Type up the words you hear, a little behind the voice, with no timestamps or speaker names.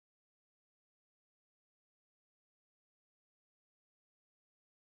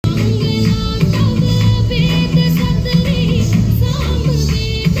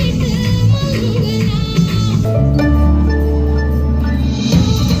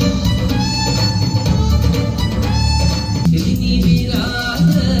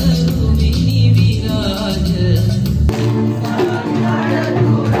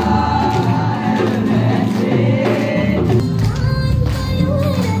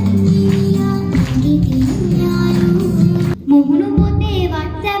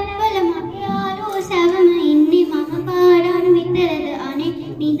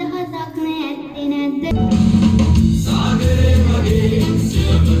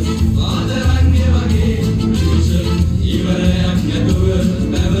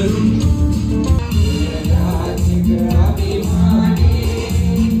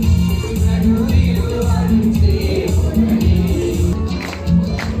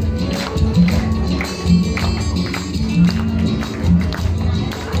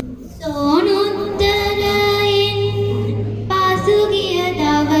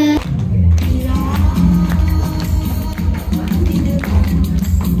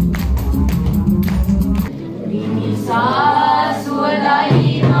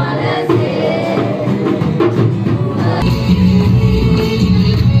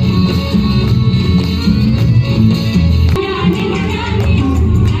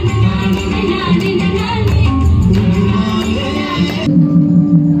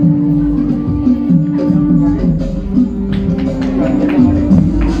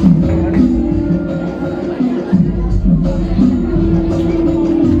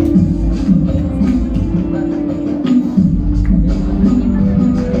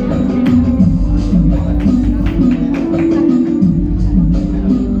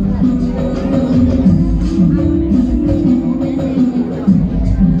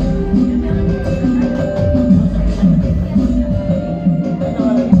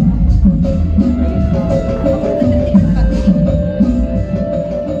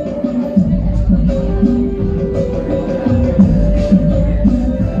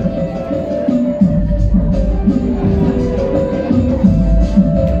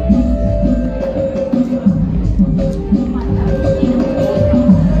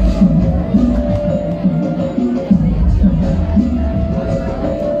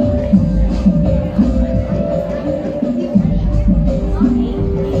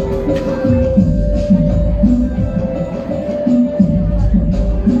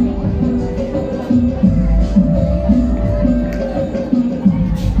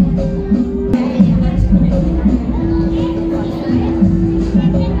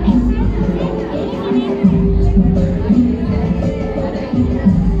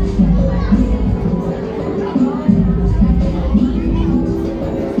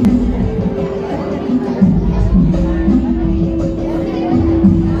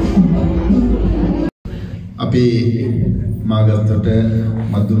අපේ මහගසට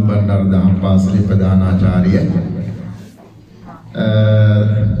මදුන් බණ්ඩාර දහම් පාසලේ ප්‍රධානාචාර්ය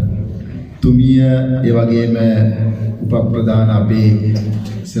තුමිය ඒ වගේම උපප්‍රධාන අපේ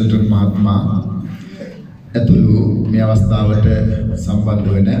සෙල්ටන් මහත්මයා ඇතුළු මේ අවස්ථාවට සම්බන්ධ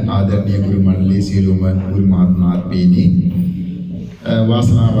වෙන ආදරණීය ගුරු මණ්ඩලයේ සියලුම ගුරු මහත්මයාත්මීනි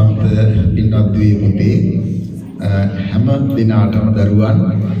වාසනාවන්ත පින්වත් දුවේ පුතේ හැම දිනාටම දරුවන්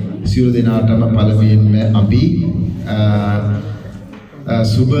සියලු දිනාටම පළමුවෙන්ම අපි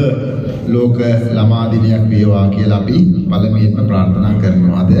සුබ ලෝක ළමා දිනයක් වේවා කියලා අපි පළමුවෙන්ම ප්‍රාර්ථනා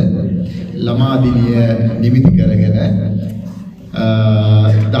කරනවා. අද ළමා දිනය නිමිති කරගෙන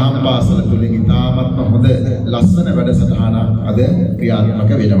දහම් පාසල තුලින් ඉතාමත්ම හොඳ ලස්සන වැඩසටහනක් අද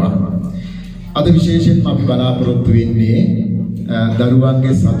ක්‍රියාත්මක වෙනවා. අද විශේෂයෙන්ම අපි බලාපොරොත්තු වෙන්නේ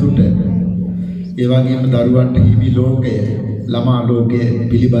දරුවන්ගේ සතුට, ඒ වගේම දරුවන්ට හිමි ලෝකය, ළමා ලෝකය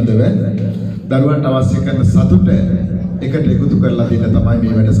පිළිබඳව දරුවන්ට අවශ්‍ය කරන සතුට එකට එකතු කරලා දෙන්න තමයි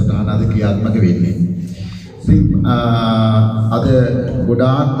මේ වැඩසටහන අද ක්‍රියාත්මක වෙන්නේ. ඉතින් අද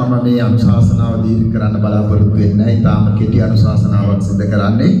ගොඩාක් මම මේ අනුශාසනාව දීර්ඝ කරන්න බලාපොරොත්තු වෙන්නේ. ඊටාම කෙටි අනුශාසනාවක් සිදු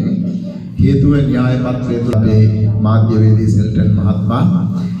කරන්නේ. හේතුව න්‍යාය පත්‍රය තුළ අපේ මාධ්‍යවේදී සෙල්ටන් මහත්මයා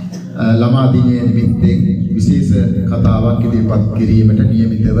ළමා දිනයේ නිමිත්තෙන් විශේෂ කතාවක් ඉදිරිපත් කිරීමට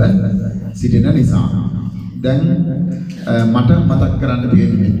නියමිතව සිටින නිසා. දැන් මට මතක් කරන්න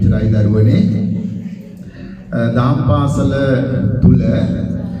තියෙන මෙච්චරයි දරුවනේ. දහම් පාසල තුල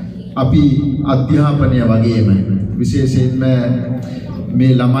අපි අධ්‍යාපනය වගේම විශේෂයෙන්ම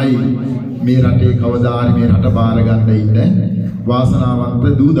මේ ළමයි මේ රටේ කවදාහරි මේ රට බාර ගන්න ඉන්න වාසනාවන්ත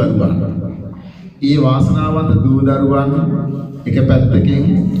දූ දරුවන්. ඒ වාසනාවන්ත දූ දරුවන් එක පැත්තකින්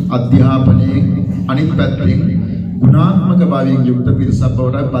අධ්‍යාපනයෙන් අනිත් පැත්තෙන් ගුණාත්මක භාවයෙන් යුක්ත පිරිසක්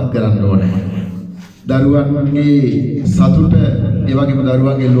බවට පත් කරන්න ඕනේ. දරුවන්ගේ සතුට ඒ වගේම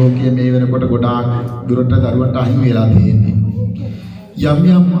දරුවන්ගේ ලෝකයේ මේ වෙනකොට ගොඩාක් දුරට දරුවන්ට අහිමි වෙලා තියෙන්නේ. යම්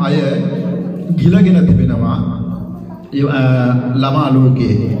යම් අය ගිලගෙන තිබෙනවා ළමා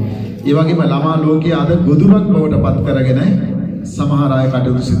ලෝකයේ. ඒ වගේම ළමා ලෝකයේ අද ගොදුරක් බවට පත් කරගෙන සමහර අය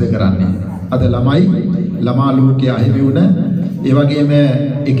කටයුතු සිදු කරන්නේ. අද ළමයි ළමා ලෝකයේ අහිමි වුණ ඒ වගේම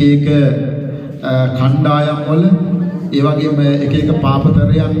එක එක කණ්ඩායම් වල ඒ වගේම එක එක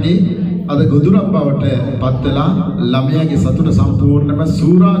පාපතරයන්ගේ අද ගොදුරක් බවට පත් වෙලා ළමයාගේ සතුට සම්පූර්ණයෙන්ම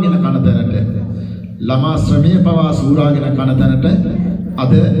සූරාගෙන කන තැනට, ළමා ශ්‍රමය පවා සූරාගෙන කන තැනට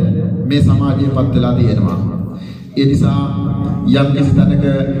අද මේ සමාජය පත් වෙලා තියෙනවා. ඒ නිසා යම් කිසි තැනක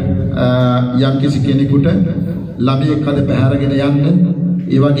යම් කිසි කෙනෙකුට ළමයෙක් අද පැහැරගෙන යන්න,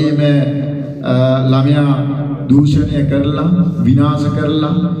 ඒ වගේම ළමයා දූෂණය කරලා විනාශ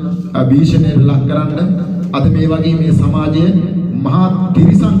කරලා භීෂණයට ලක් කරන්න අද මේ වගේ මේ සමාජයේ මහා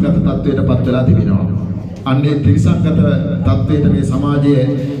ත්‍රිසංගත තත්වයට පත් වෙලා තිබෙනවා. අන්නේ ත්‍රිසංගත තත්වයට මේ සමාජය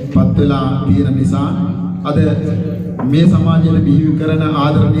පත් වෙලා තියෙන නිසා අද මේ සමාජයේ බිහි කරන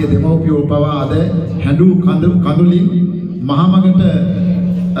ආදරණීය දෙමව්පියෝ පවා අද හැඬු කඳුලින් මහමගට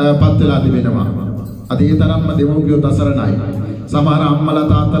පත් වෙලා තිබෙනවා. අද ඒ තරම්ම දෙමව්පියෝ දසරණයි. සමහර අම්මලා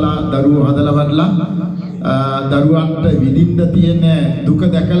තාත්තලා දරුවෝ හදලා වඩලා දරුවන්ට විඳින්න තියෙන දුක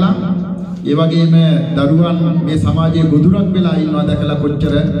දැකලා ඒ වගේම දරුවන් මේ සමාජයේ ගොදුරක් වෙලා ඉන්නවා දැකලා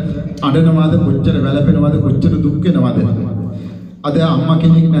කොච්චර අඬනවද, කොච්චර වැළපෙනවද, කොච්චර දුක් වෙනවද. අද අම්මා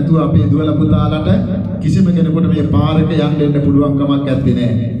කෙනෙක් නැතුව අපේ දුවලා පුතාලට කිසිම කෙනෙකුට මේ පාරක යන්න දෙන්න පුළුවන් කමක් නැත්තේ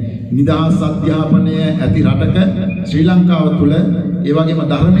නෑ. නිදහස් අධ්‍යාපනය ඇති රටක ශ්‍රී ලංකාව තුළ ඒ වගේම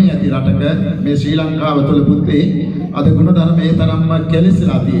ධර්මයේ ඇති රටක මේ ශ්‍රී ලංකාව තුළ පුතේ අද ගුණධර්ම ඒ තරම්ම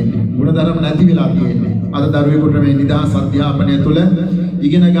කැලෙසලා තියෙන්නේ. ගුණධර්ම නැති වෙලා තියෙන්නේ. අද දරුවෙකුට මේ නිදහස් අධ්‍යාපනය තුළ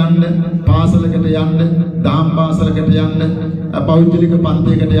ඉගෙන ගන්න, පාසලකට යන්න, දහම් පාසලකට යන්න, පෞද්ගලික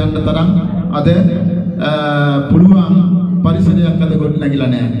පන්තියකට යන්න තරම් අද පුළුවන් පරිසරයක් අද ගොඩ නැගිලා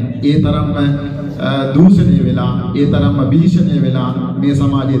නැහැ. ඒ තරම්ම දූෂණය වෙලා, ඒ තරම්ම භීෂණය වෙලා මේ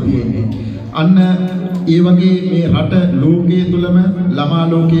සමාජය තියෙන්නේ. අන්න ඒ වගේ මේ රට ලෝකයේ තුලම ළමා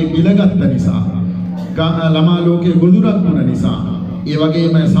ලෝකයේ ගිලගත්ත නිසා, ළමා ලෝකයේ ගොදුරක් වුණ නිසා, ඒ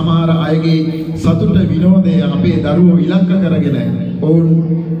වගේම සමහර අයගේ සතුට විනෝදය අපේ දරුවෝ ඉලක්ක කරගෙන ඔවුන්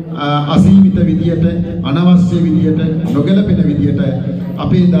අසීමිත විදියට, අනවශ්‍ය විදියට, නොගැලපෙන විදියට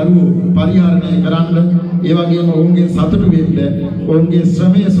අපේ දරුවෝ පරිහරණය කරන්න, ඒ වගේම ඔවුන්ගේ සතුට වෙන්න, ඔවුන්ගේ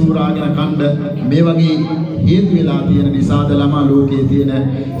ශ්‍රමය සූරාගෙන කන්න මේ වගේ හේතු වෙලා තියෙන නිසාද ළමා ලෝකයේ තියෙන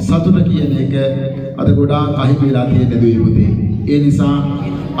සතුට කියන එක අද ගොඩාක් අහිමි වෙලා තියෙන දුවේ පුතේ. ඒ නිසා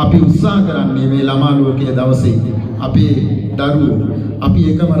අපි උත්සාහ කරන්නේ මේ ළමා ලෝකයේ දවසේ අපේ දරුවෝ අපි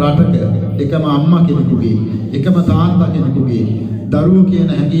එකම රටක, එකම අම්මා කෙනෙකුගේ, එකම තාත්තා කෙනෙකුගේ දරුවෝ කියන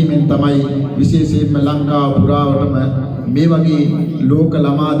හැඟීමෙන් තමයි විශේෂයෙන්ම ලංකාව පුරාවටම මේ වගේ ලෝක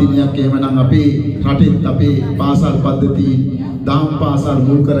ළමා දිනයක් එහෙමනම් අපේ රටෙත් අපේ පාසල් පද්ධති දාම් පාසල්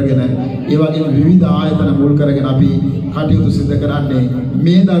මුල් කරගෙන ඒ වගේම විවිධ ආයතන මුල් කරගෙන අපි කටයුතු සිදු කරන්නේ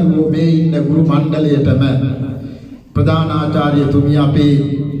මේ දරුවෝ මේ ඉන්න ගුරු මණ්ඩලයටම ප්‍රධානාචාර්යතුමිය අපේ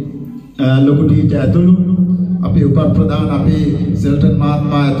ලොකු ටීචර් ඇතුළු අපේ උප ප්‍රධාන අපේ සෙල්ටන්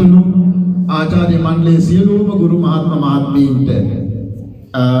මහත්මයා ඇතුළු ආචාර්ය මණ්ඩලයේ සියලුම ගුරු මහත්ම මහත්මීන්ට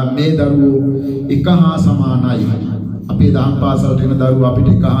මේ දරුවෝ එක හා සමානයි. අපේ දහම් පාසලට එන දරුවෝ අපිට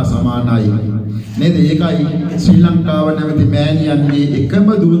එක හා සමානයි. නේද? ඒකයි ශ්‍රී ලංකාව නැමැති මෑණියන්ගේ එකම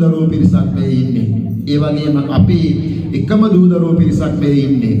දූ දරුවෝ පිරිසක් මේ ඉන්නේ. ඒ වගේම අපි එකම දූ දරුවෝ පිරිසක් මේ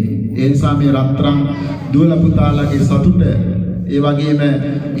ඉන්නේ. ඒ නිසා මේ රත්තරන් දුවලා පුතාලාගේ සතුට ඒ වගේම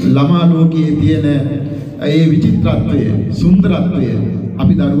ළමා ලෝකයේ තියෙන ඒ විචිත්‍රත්වය සුන්දරත්වය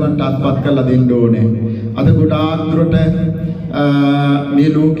අපි දරුවන්ට අත්පත් කරලා දෙන්න ඕනේ. අද ගොඩාක් දුරට මේ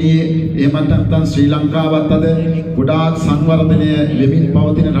ලෝකයේ එහෙමත් නැත්නම් ශ්‍රී ලංකාවත් අද ගොඩාක් සංවර්ධනය වෙමින්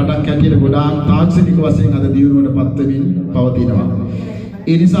පවතින රටක් හැටියට ගොඩාක් තාක්ෂණික වශයෙන් අද දියුණුවටපත් වෙමින් පවතිනවා.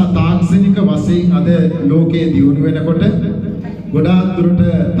 ඒ නිසා තාක්ෂණික වශයෙන් අද ලෝකයේ දියුණු වෙනකොට ගොඩාක් දුරට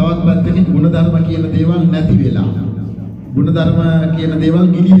තවත් පැත්තකින් ගුණධර්ම කියන දේවල් නැති වෙලා ගුණධර්ම කියන දේවල්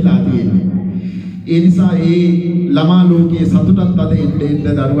ගිලිහිලා තියෙන්නේ. ඒ නිසා ඒ ළමා ලෝකයේ සතුටත් අද එන්න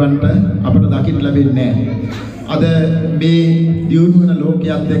දරුවන්ට අපට දකින්න ලැබෙන්නේ නැහැ. අද මේ දියුණු වෙන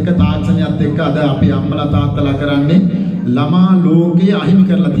ලෝකයේත් එක්ක තාක්ෂණයත් එක්ක අද අපි අම්මලා තාත්තලා කරන්නේ ළමා ලෝකයේ අහිමි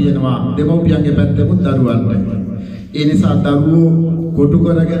කරලා තියෙනවා දෙමව්පියන්ගේ පැත්තෙමුත් දරුවන්ට. ඒ නිසා දරුවෝ කොටු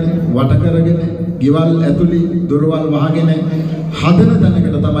කරගෙන වට කරගෙන ගෙවල් ඇතුළේ දොරවල් වහගෙන හදන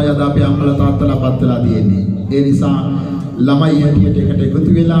තැනකට තමයි අද අපි අම්මලා තාත්තලා පත් වෙලා තියෙන්නේ. ඒ නිසා ළමයි හැටියට එකට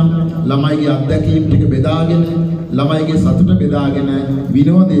එකතු වෙලා ළමයිගේ අත්දැකීම් ටික බෙදාගෙන ළමයිගේ සතුට බෙදාගෙන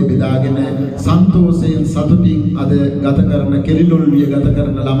විනෝදයේ බෙදාගෙන සන්තෝෂයෙන් සතුටින් අද ගත කරන කෙලිලොල්විය ගත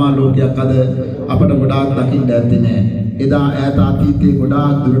කරන ළමා ලෝකයක් අද අපට ගොඩාක් දකින්න ඇත්තේ නෑ. එදා ඈත අතීතයේ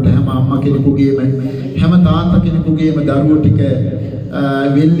ගොඩාක් දුරට හැම අම්මා කෙනෙකුගේම හැම තාත්තා කෙනෙකුගේම දරුවෝ ටික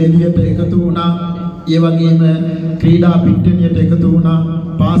වෙල් එළියට එකතු වුණා. ඒ වගේම ක්‍රීඩා පිට්ටනියට එකතු වුණා.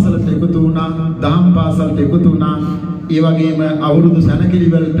 පාසලට එකතු වුණා. දහම් පාසලට එකතු වුණා. ඒ වගේම අවුරුදු සැනකෙළි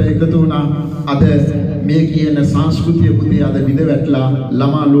වලට එකතු වුණා. අද මේ කියන සංස්කෘතිය පුතේ අද විඳ වැටලා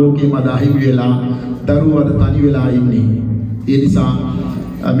ළමා ලෝකෙම අද අහිමි වෙලා දරුවෝ අද තනි වෙලා ඉන්නේ. ඒ නිසා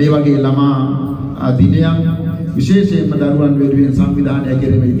මේ වගේ ළමා දිනයක් විශේෂයෙන්ම දරුවන් වෙනුවෙන් සංවිධානය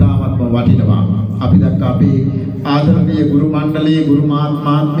කිරීම ඉතාමත්ම වටිනවා. අපි දැක්ක අපේ ආදරණීය ගුරු මණ්ඩලයේ ගුරු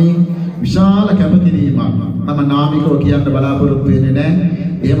මහත්මීන් විශාල කැපකිරීමක් තම නාමිකව කියන්න බලාපොරොත්තු වෙන්නේ නැහැ.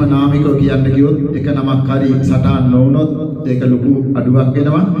 එහෙම නාමිකව කියන්න ගියොත් එක නමක් හරි සටහන් නොවුනොත් ඒක ලොකු අඩුවක්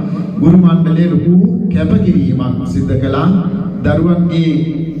වෙනවා. ගුරු මණ්ඩලයේ ලොකු කැපකිරීමක් සිදු කළා. දරුවන්ගේ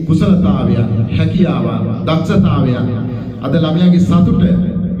කුසලතාවයන්, හැකියාවන්, දක්ෂතාවයන් අද ළමයාගේ සතුට,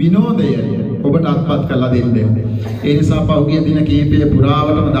 විනෝදය ඔබට අත්පත් කරලා දෙන්න. ඒ නිසා පහුගිය දින කිහිපය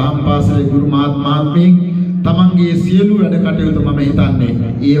පුරාවටම දහම් පාසලේ ගුරු මහත්මීන් තමන්ගේ සියලු වැඩ කටයුතු මම හිතන්නේ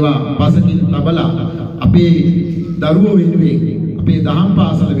ඒවා පසකින් තබලා අපේ දරුවෝ වෙනුවෙන්, අපේ දහම්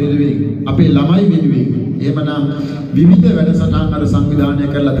පාසල වෙනුවෙන්, අපේ ළමයි වෙනුවෙන් එහෙමනම් විවිධ වැඩසටහන් අර සංවිධානය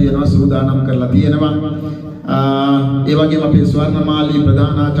කරලා තියෙනවා, සූදානම් කරලා තියෙනවා. ඒ වගේම අපේ ස්වර්ණමාලී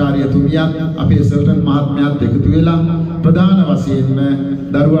ප්‍රධානාචාර්යතුමියත් අපේ සෙල්ටන් මහත්මයාත් එකතු වෙලා ප්‍රධාන වශයෙන්ම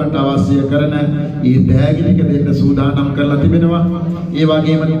දරුවන්ට අවශ්‍ය කරන ඒ දෑගිනික දෙන්න සූදානම් කරලා තිබෙනවා. ඒ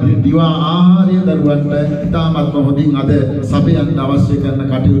වගේම දිවා ආහාරය දරුවන්ට ඉතාමත්ම හොඳින් අද සපයන්න අවශ්‍ය කරන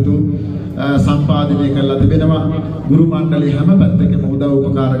කටයුතු සම්පාදනය කරලා තිබෙනවා. ගුරු මණ්ඩලයේ හැම පැත්තකම උදව්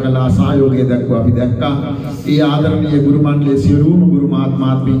උපකාර කළා, සහයෝගය දක්වා අපි දැක්කා. ඒ ආදරණීය ගුරු මණ්ඩලයේ සියලුම ගුරු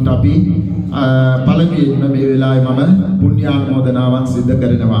මහත්මීන්ට අපි පළමුවෙන්ම මේ වෙලාවේ මම පුණ්‍යානුමෝදනාවන් සිදු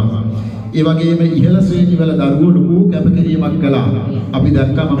කරනවා. ඒ වගේම ඉහළ ශ්‍රේණි වල දරුවෝ ලොකු කැපකිරීමක් කළා. අපි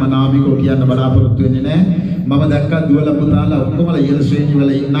දැක්කා, මම නාමිකව කියන්න බලාපොරොත්තු වෙන්නේ නැහැ. මම දැක්කා දුවලා පුතාලා ඔක්කොමලා ඉහළ ශ්‍රේණි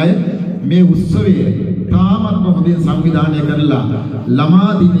වල ඉන්න අය මේ උත්සවය තාමත්ම හොඳින් සංවිධානය කරලා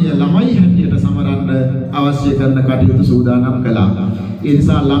ළමා දිනය ළමයි හැටියට සමරන්න අවශ්‍ය කරන කටයුතු සූදානම් කළා. ඒ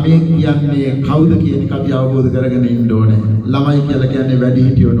නිසා ළමයි කියන්නේ කවුද කියන එක අපි අවබෝධ කරගෙන ඉන්න ඕනේ. ළමයි කියලා කියන්නේ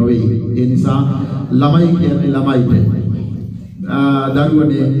වැඩිහිටියෝ නෙවෙයි. ඒ නිසා ළමයි කියන්නේ ළමයිට.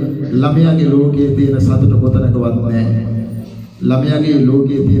 දරුවනේ ළමයාගේ ලෝකයේ තියෙන සතුට කොතනකවත් නැහැ. ළමයාගේ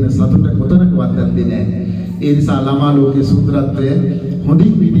ලෝකයේ තියෙන සතුට කොතනකවත් නැත්තේ නැහැ. ඒ නිසා ළමා ලෝකයේ සුන්දරත්වය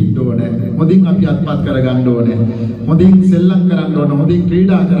හොඳින් විඳින්න ඕනේ. හොඳින් අපි අත්පත් කරගන්න ඕනේ. හොඳින් සෙල්ලම් කරන්න ඕනේ. හොඳින්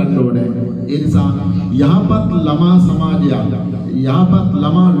ක්‍රීඩා කරන්න ඕනේ. ඒ නිසා යහපත් ළමා සමාජයක්, යහපත්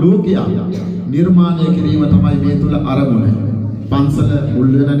ළමා ලෝකයක් නිර්මාණය කිරීම තමයි මේ තුල අරමුණ. පන්සල මුල්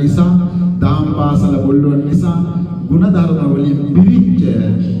වෙන නිසා, දාම් පාසල මුල් වෙන නිසා ගුණධර්ම වලින් පිරිච්ච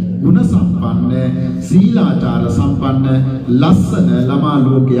ගුණ සම්පන්න සීලාචාර සම්පන්න ලස්සන ළමා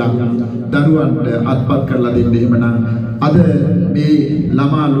ලෝකයක් දරුවන්ට අත්පත් කරලා දෙන්න. එහෙමනම් අද මේ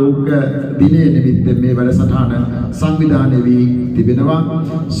ළමා ලෝක දිනේ නිමිත්තෙන් මේ වැඩසටහන සංවිධානය වී තිබෙනවා.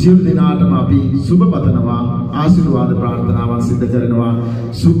 සියලු දෙනාටම අපි සුබ පතනවා, ආශිර්වාද ප්‍රාර්ථනාවන් සිදු කරනවා.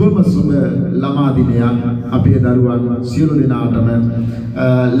 සුබම සුබ ළමා දිනයක් අපේ දරුවන් සියලු දෙනාටම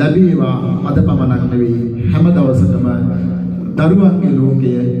ලැබේවා. අද පමණක් නෙවෙයි හැම දවසකම දරුවන්ගේ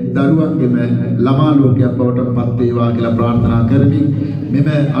ලෝකය දරුවන්ගේම ළමා ලෝකයක් බවට පත් වේවා කියලා ප්‍රාර්ථනා කරමින් මෙම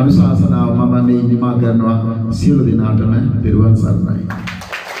අනුශාසනාව මම මේ නිමා කරනවා. සියලු දෙනාටම දරුවන් සරණයි.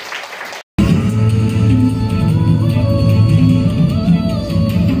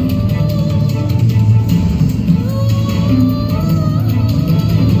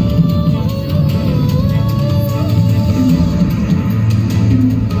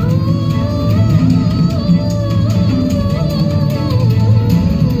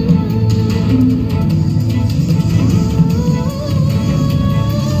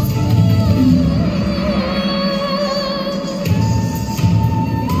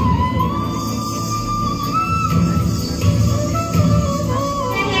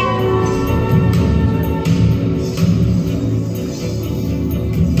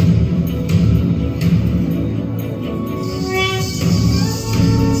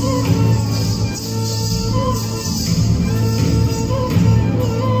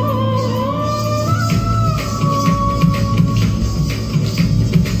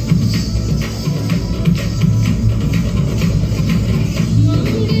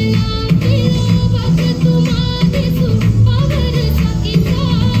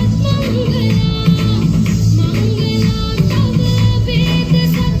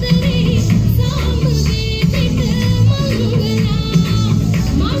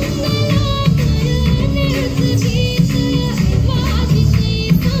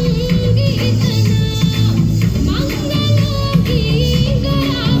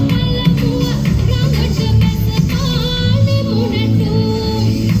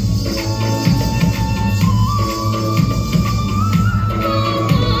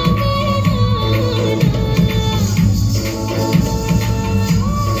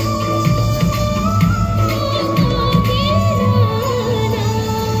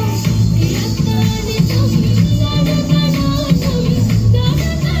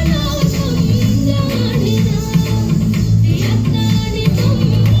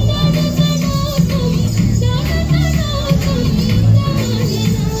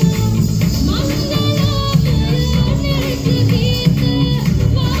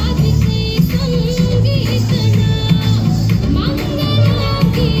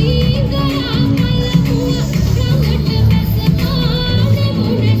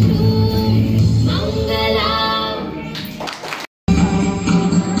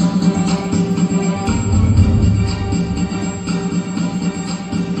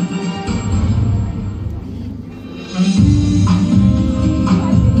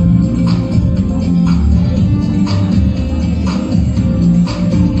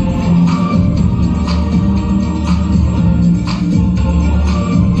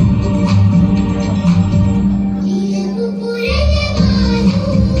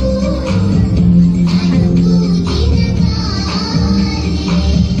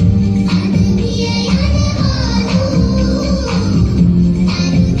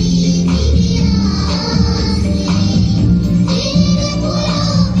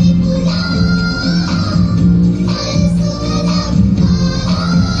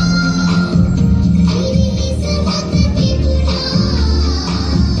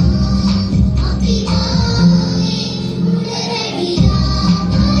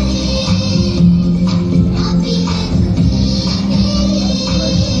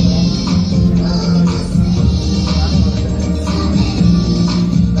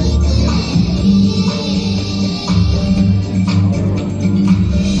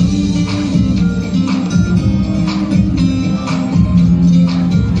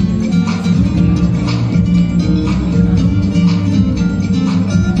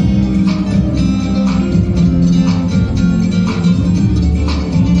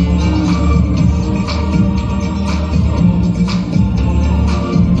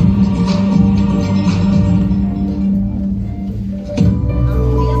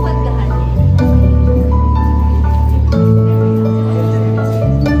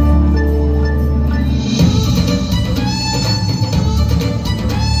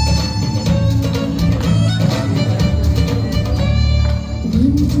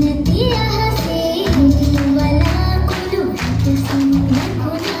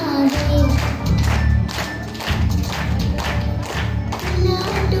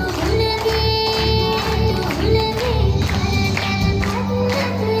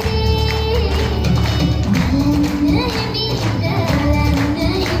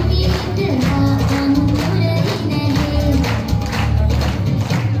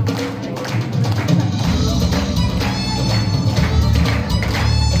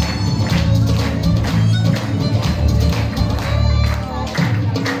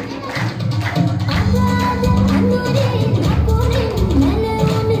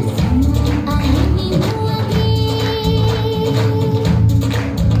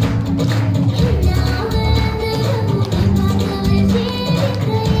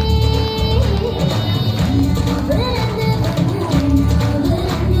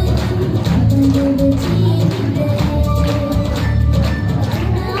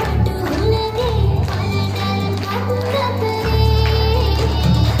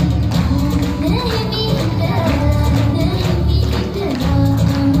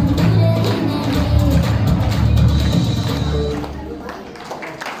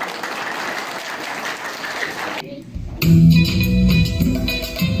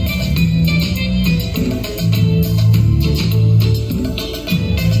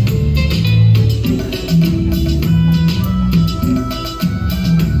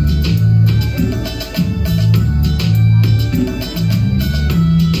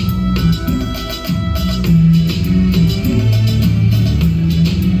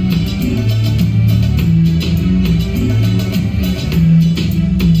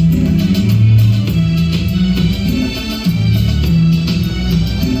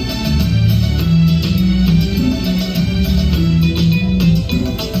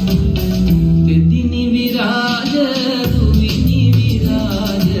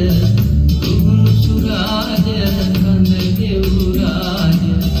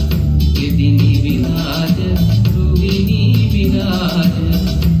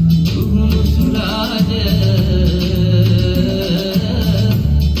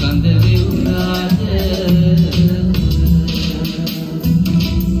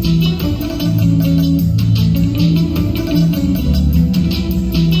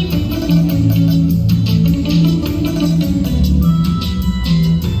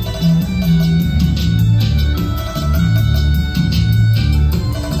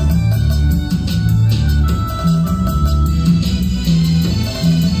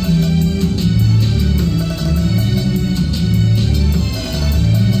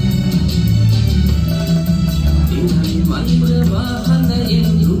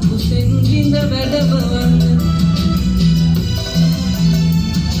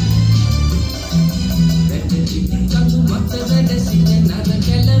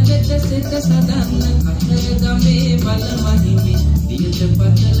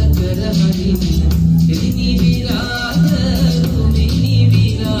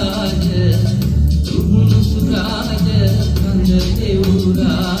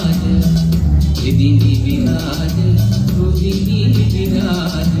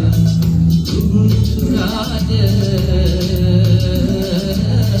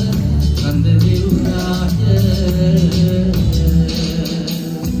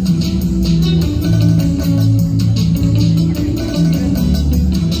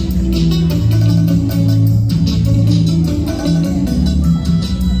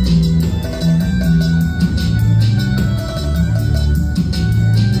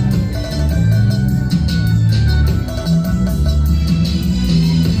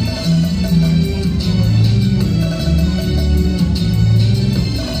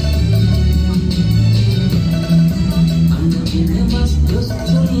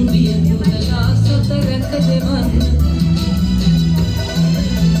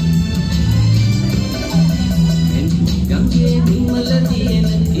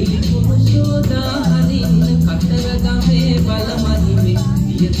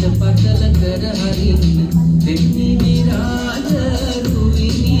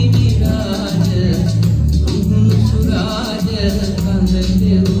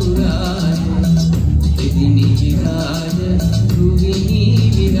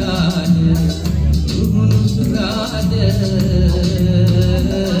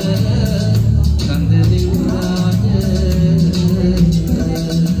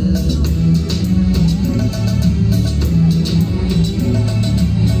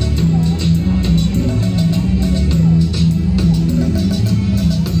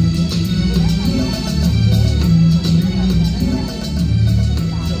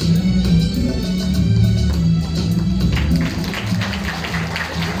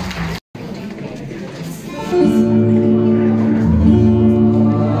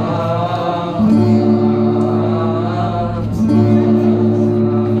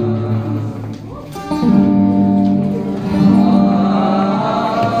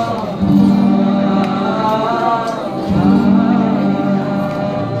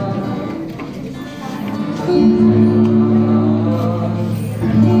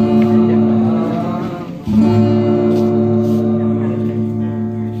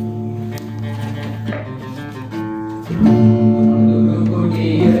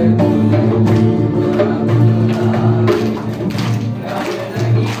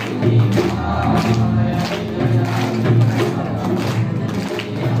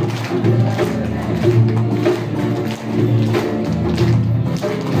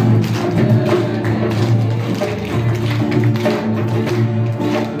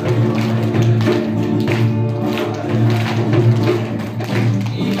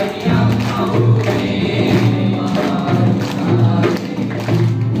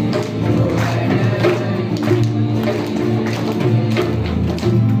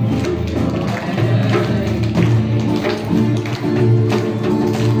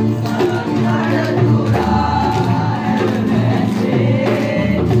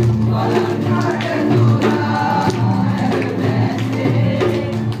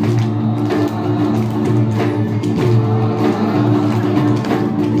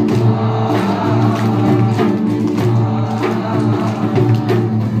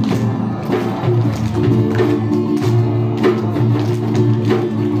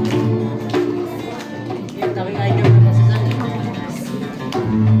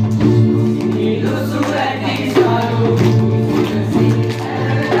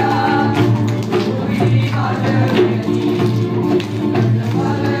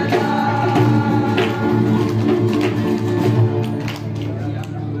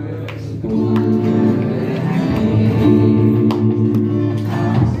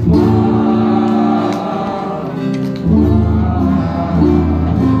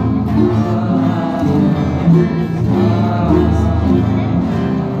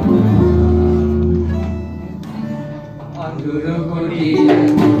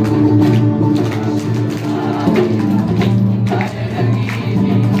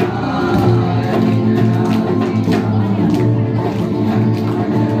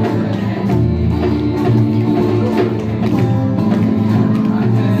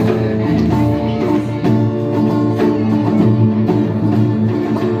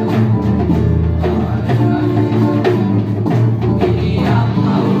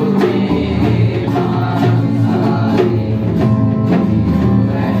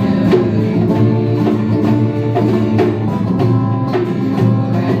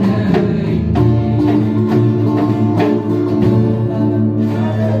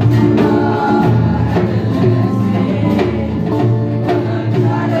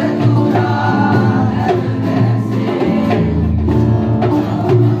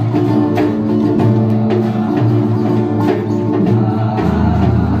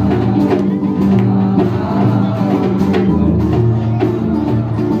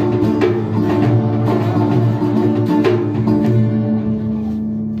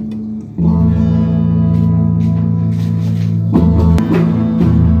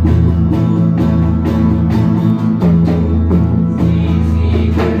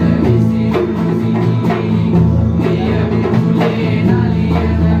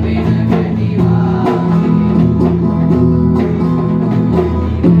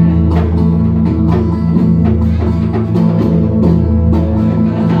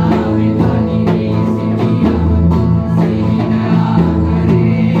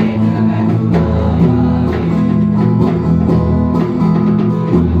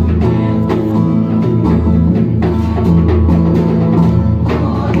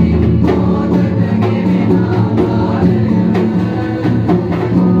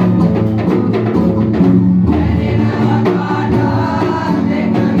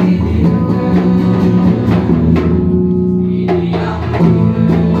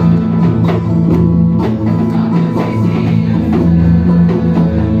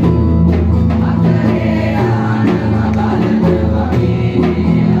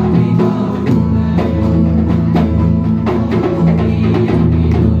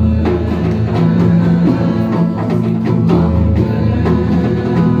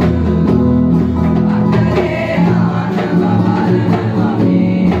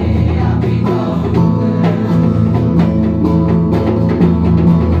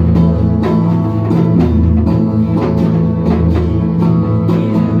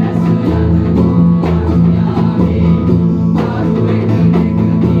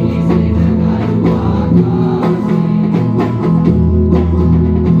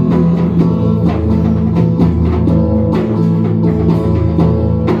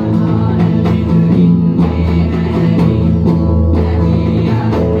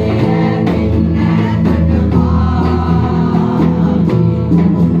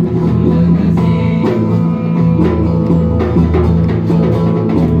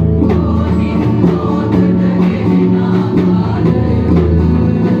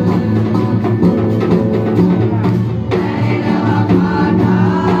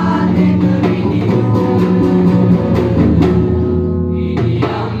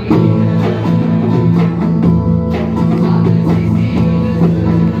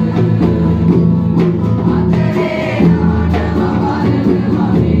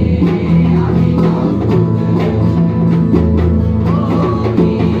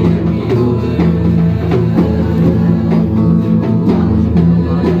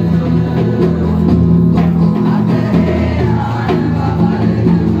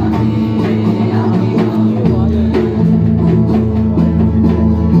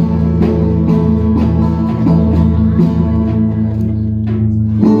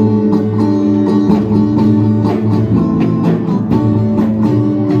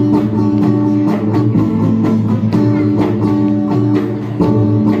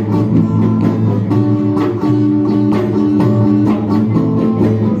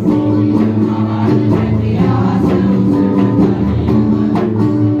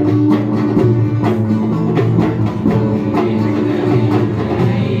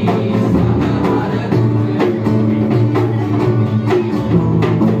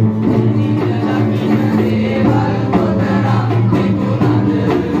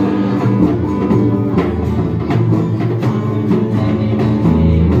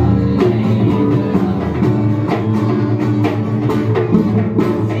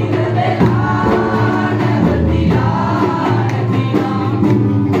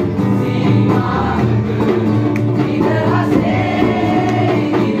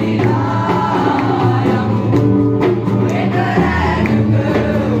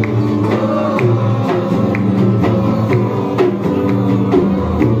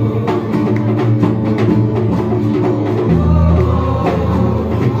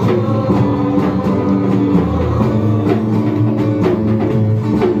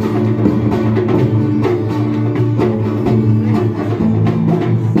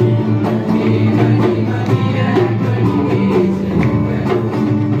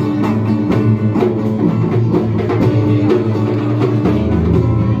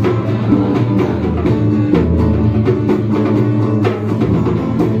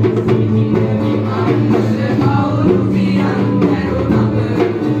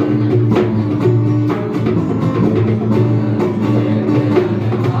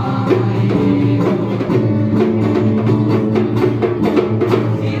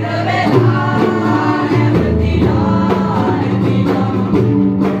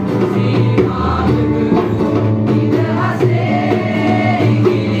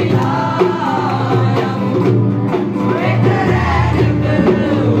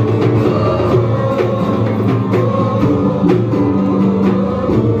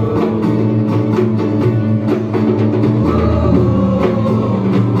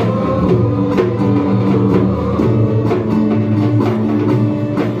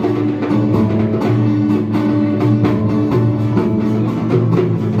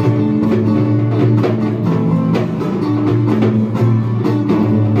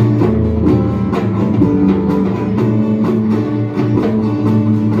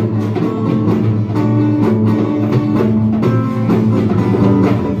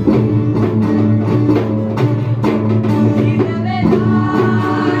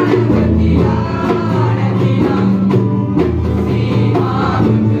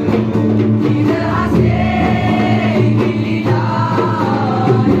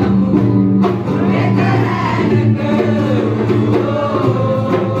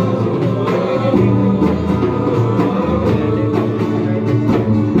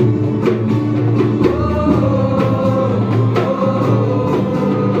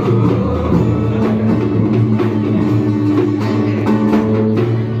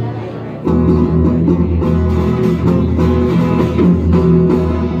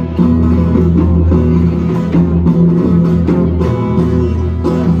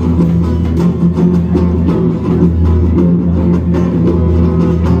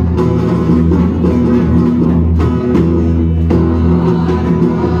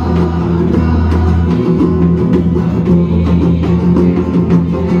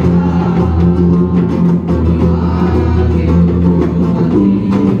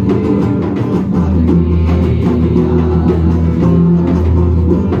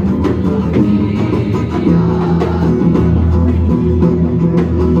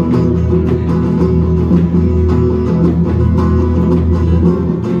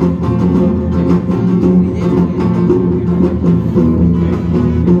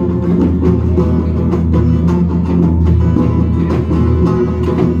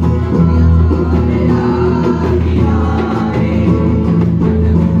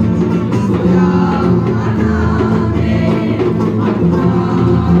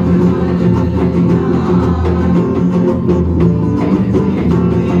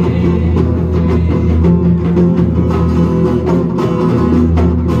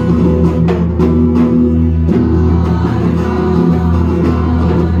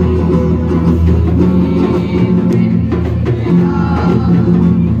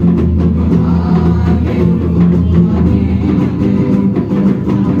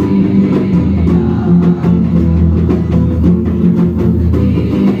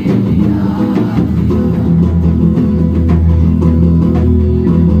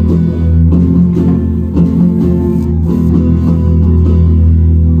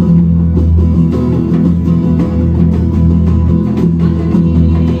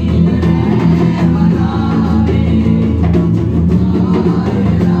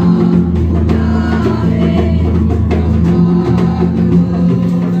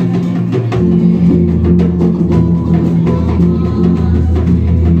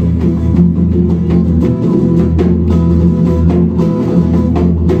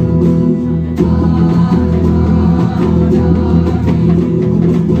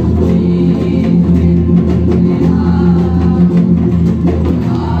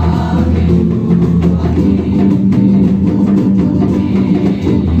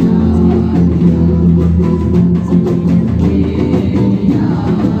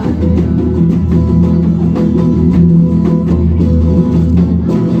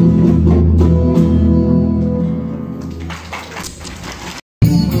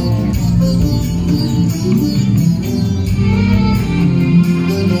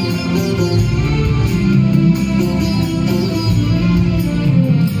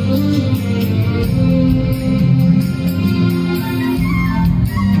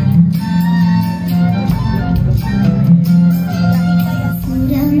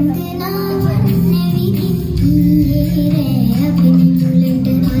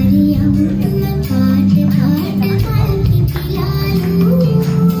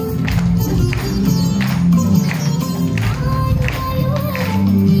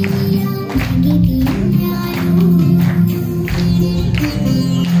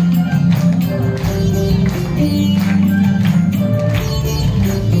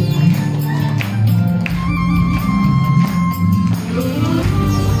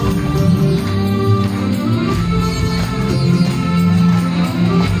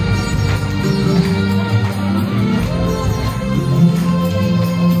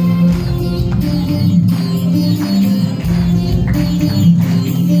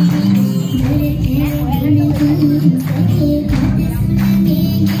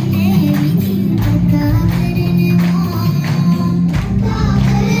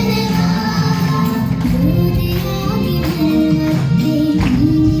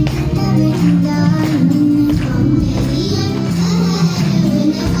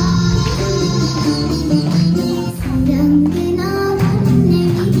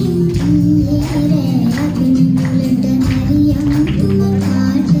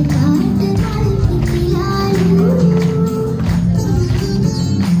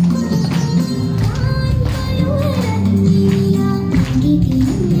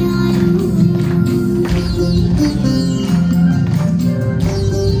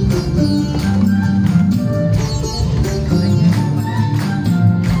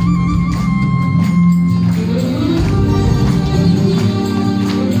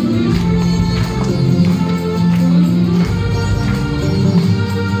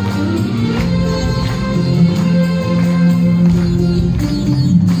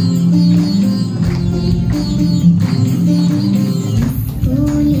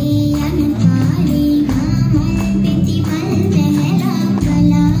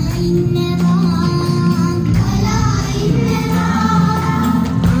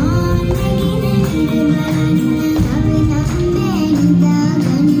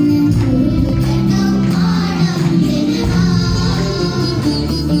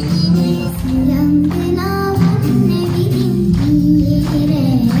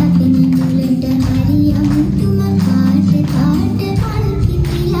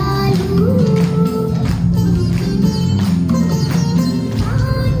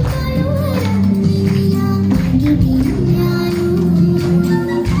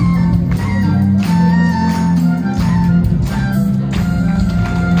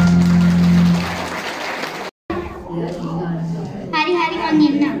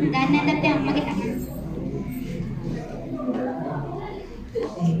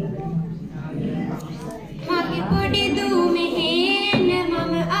 මගේ පොඩි දූ මෙහෙන්න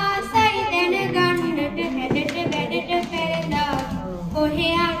මම ආසයි දැනගන්නට හැඩට වැඩට පෙරලා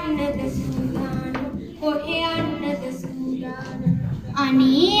කොහේ යන්නද සූදානම් කොහේ යන්නද සූදානම්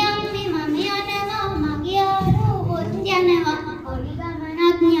අනේ අම්මේ මම යනවා මගේ ආරෝත් යනවා පොඩි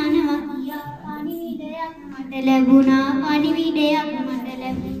ගමනක් යනවා කියා පණිවිඩයක් මට ලැබුණා පණිවිඩයක් මට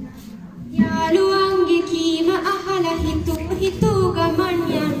ලැබුණා යාළුවන්ගේ කීම අහලා හිතූ ගමන්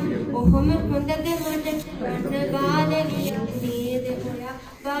යන ඔහොම හොඳද මට ගන්න බාලලියක් නේද ඔයා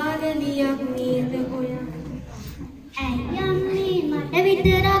බාලලියක් නේද ඔයා ඇයි අම්මේ මට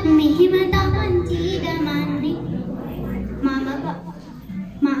විතරක් මෙහිම තමන් චීගමන්නේ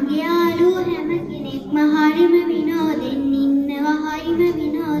මගේ යාළුවෝ හැම කෙනෙක්ම හරිම විනෝදෙන් ඉන්නවා හරිම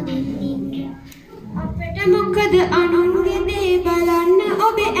විනෝදෙන් ඉන්නවා අපිට මොකද අනුන්ගේ දේ බලන්න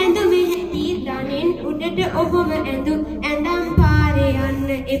ඔබේ ඇඳුමේ හැටි දනෙන් උඩට ඔබම ඇඳම් පාරේ යන්න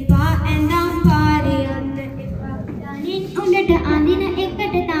එපා ඇඳම් පාරේ යන්න එපා දනෙන් උඩට අඳින එකට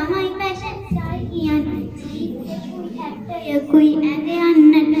තමයි ෆැෂන් ස්ටයිල් කියන්නේ ජීවිතේ හැටයකුයි ඇඳ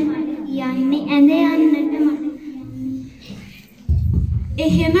යන්නට මට කියන්නේ ඇඳ යන්නට මට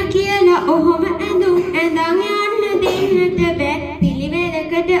එහෙම කියලා ඔහොම ඇඳන් යන්න දෙන්නට බෑ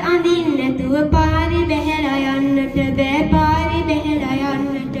පිළිවෙලකට අඳින්න නැතුව පාරේ බැහැලා යන්නට බෑ පාරේ බැහැලා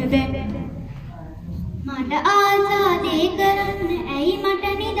යන්නට බෑ මට ආසාදේ කරන්න ඇයි මට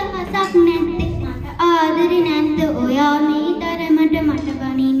නිදහසක් නැත්තේ මට ආදරේ නැද්ද ඔයා මේ තරමට මට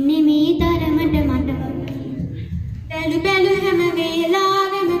බනින්නේ මේ තරමට මට බැලු හැම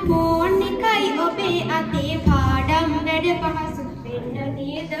වෙලාවෙම ෆෝන් එකයි ඔබේ අතේ පාඩම් වැඩ පහසු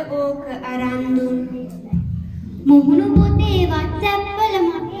නේද ඕක අරන් දුන්නේ මුහුණු පොතේ WhatsApp වල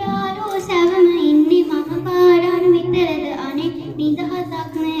මගේ යාළුවෝ සැවම ඉන්නේ මම පාඩම් විතරද අනේ නිදහසක්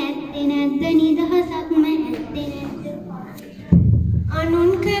නැත්තේ නැද්ද නිදහසක් නැත්තේ නැද්ද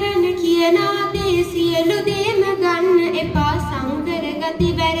අනුන් කරන කියන දේ සියලු දේම ගන්න එපා සංකර ගති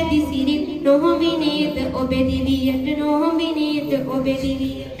වැරදි සිරි නොහොබි නේද ඔබේ දිවියට නොහොබි නේද ඔබේ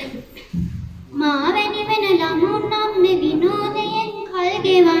දිවියට මා වැනි වෙන ළමුන් නම් මේ විනෝදයෙන් කල්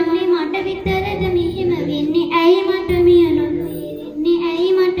ගෙවන්නේ මට විතරද මෙහෙම වෙන්නේ ඇයි මට මිය නොතේරෙන්නේ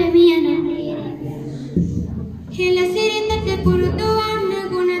ඇයි මට මිය නොතේරෙන්නේ හෙළ සිරිතට පුරුදු වන්න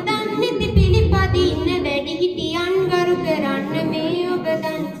ගුණ දන්නේ පිළිපදින්න වැඩි හිටියන් ගරු කරන්න මේ ඔබ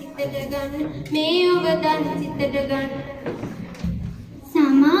දන් සිතට ගන්න මේ ඔබ දන් සිතට ගන්න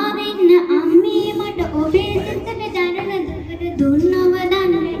සමා වෙන්න අම්මේ මට ඔබේ සිතට දැනෙන දුකට දුන්නව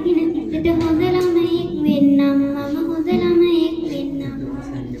දන් රැකින සිතට හොඳ ළමයෙක් වෙන්නම් මම හොඳ ළමයෙක් වෙන්නම්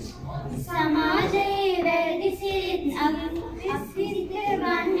සමාජයේ වැරදි සිත් අපිට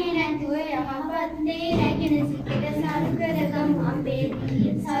ගන්නේ නැතුව යහපත් දේ රැගෙන සිතට සරු කරගමු අපේ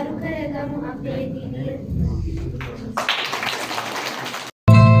දිවිය සරු කරගමු අපේ දිවිය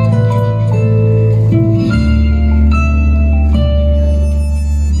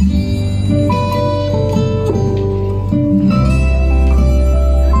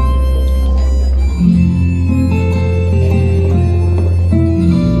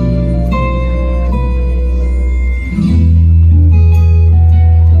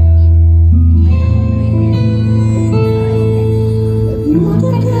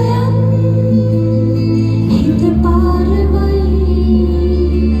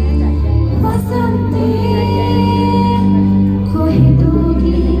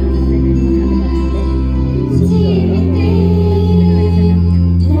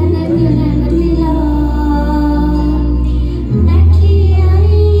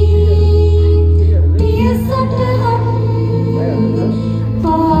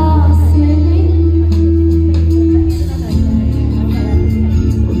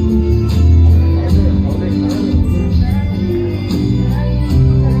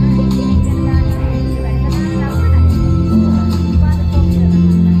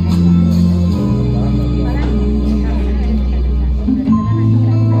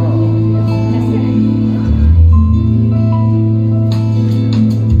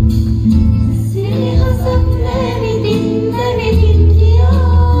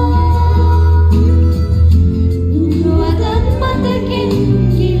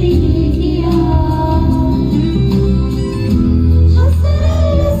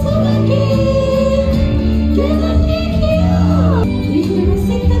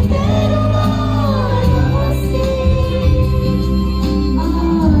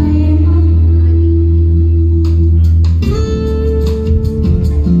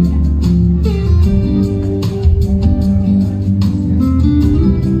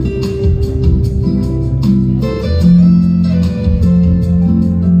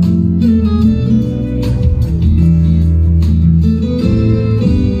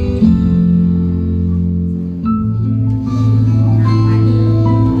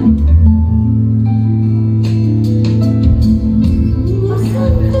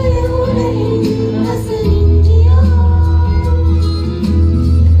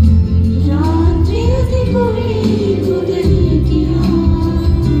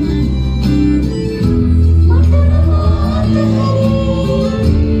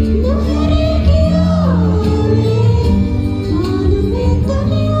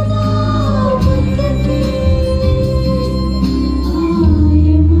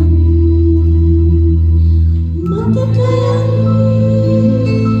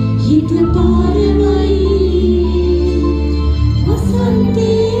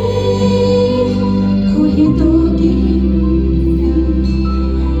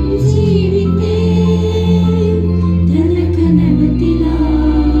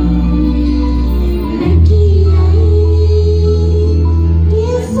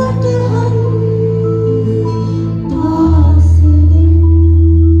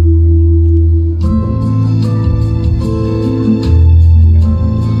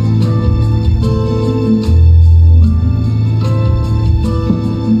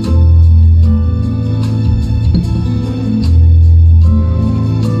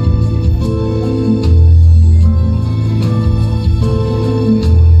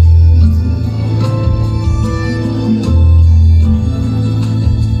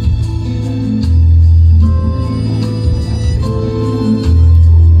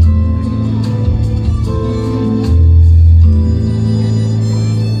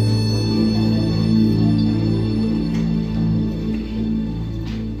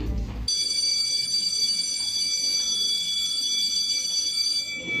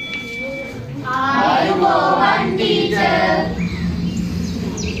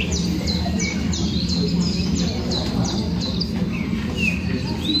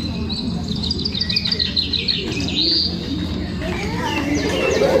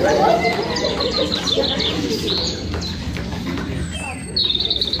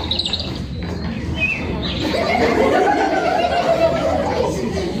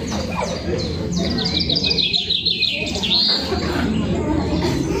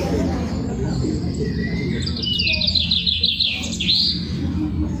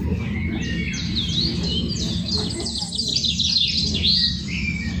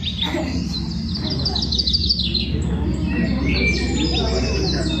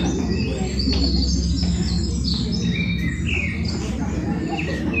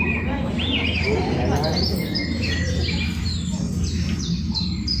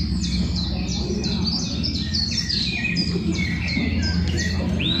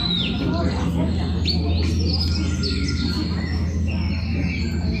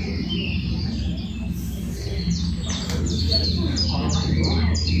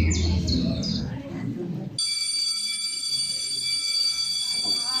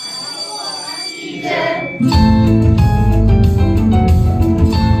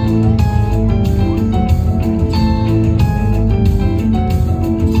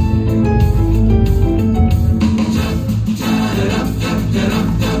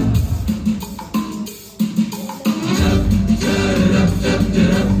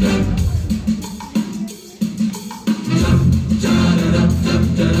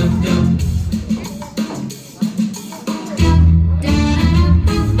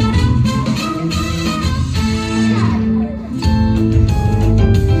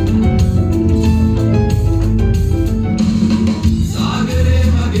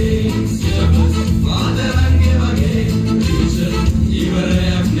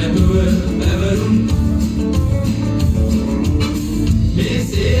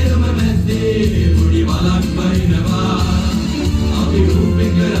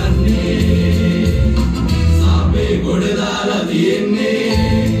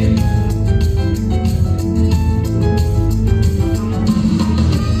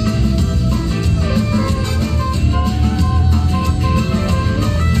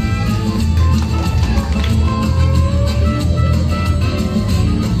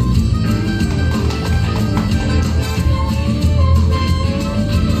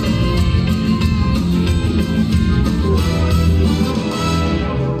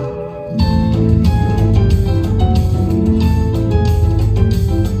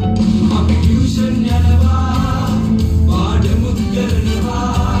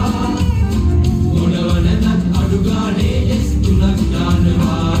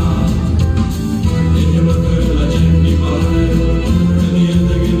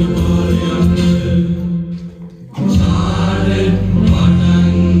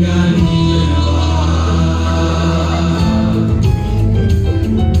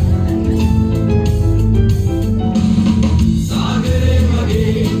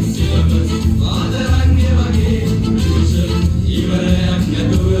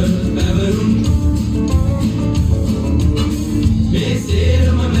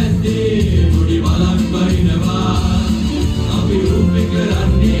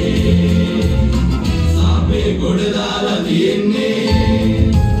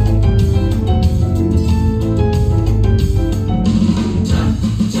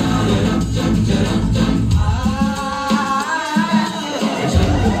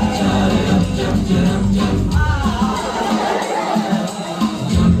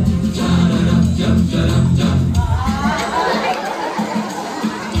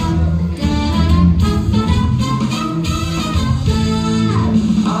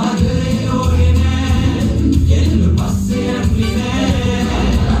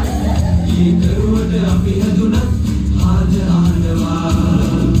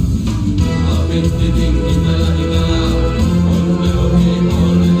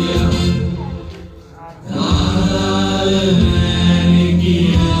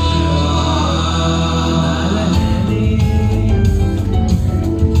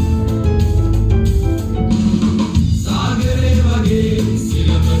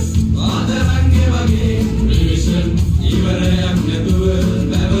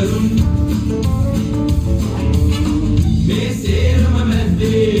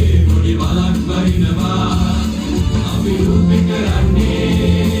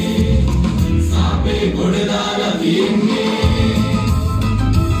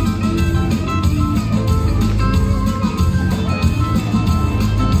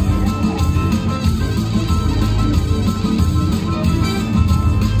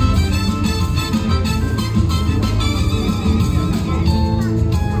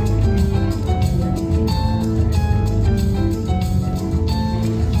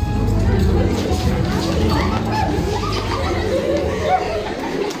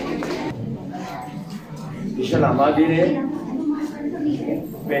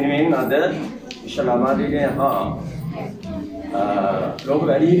लोग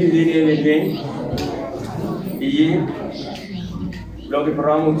වැඩිහිටි දිනේ වෙනුවෙන් ඊයේ ලෝක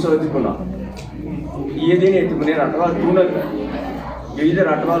ප්‍රාම උත්සව තිබුණා. ඊයේ දිනේ තිබුණේ රටවල් තුනක විවිධ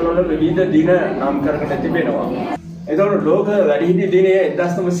රටවල් වල විවිධ දින නම් කරගෙන තිබෙනවා. එතකොට ලෝක වැඩිහිටි දිනේ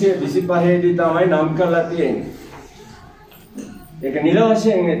 1925 දී තමයි නම් කරලා තියෙන්නේ. ඒක නිල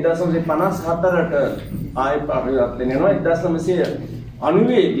වශයෙන් 1954ට ආයෙ පරිවර්තනය වෙනවා.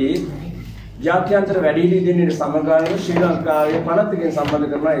 1990 දී ජාත්‍යන්තර වැඩිහිටි දිනේට සමගාමීව ශ්‍රී ලංකාවේ පනතකින් සම්බන්ධ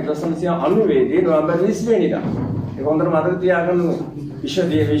කරන 1990 දී නොවැම්බර් 20 වෙනිදා ඒක හොඳට මතක තියාගන්න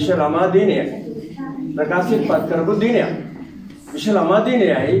විශ්ව ළමා දිනය ප්‍රකාශිත කරපු දිනයක්. විශ්ව ළමා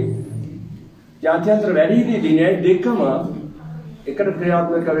දිනයයි ජාත්‍යන්තර වැඩිහිටි දිනයයි දෙකම එකට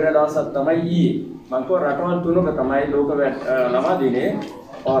ක්‍රියාත්මක වෙන දවසක් තමයි ඊයේ. මම කව රටවල් තුනක තමයි ලෝක ළමා දිනේ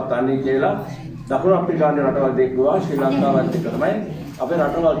පවත්වන්නේ කියලා. දකුණු අප්‍රිකාවේ රටවල් දෙකවා ශ්‍රී ලංකාවත් එක්ක තමයි අපේ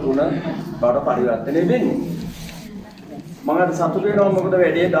රටවල් තුන බවට පරිවර්තනය වෙන්නේ. මම අද සතුටු වෙනවා මොකද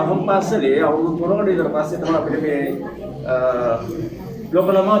වැඩේ දහම් පාසලේ අවුරුදු 3කට විතර පස්සේ තමයි අපිට මේ ලෝක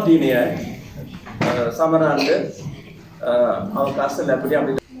ළමා දිනය සමරන්න අවකාශ ලැබුණේ.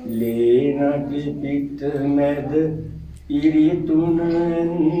 අපිට ලේනටි පිට මැද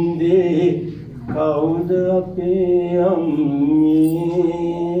ඉරිතුනන්දේ කවුද අපේ අම්මේ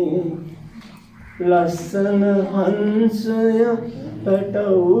ලස්සන හංසය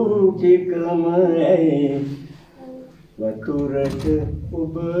පැටවු ටිකම ඇයි වතුරට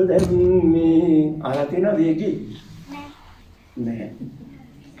ඔබ දැම්මේ. අහලා තියෙනවද ඒකි? නෑ.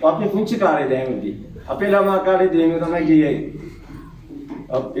 අපි පුංචි කාලේ දැම්මදී අපේ ළමා කාලේ දෙන්නේ තමයි ගියේ.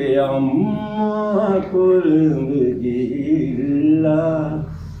 අපේ අම්මා කොළඹ ගිහිල්ලා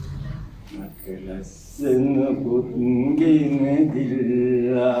මට ලස්සන පොත් ගෙන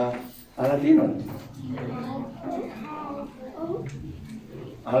දීලා. අහලා තියෙනවද?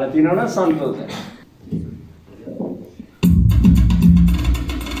 අහලා තියෙනවනම් සන්තෝෂයි.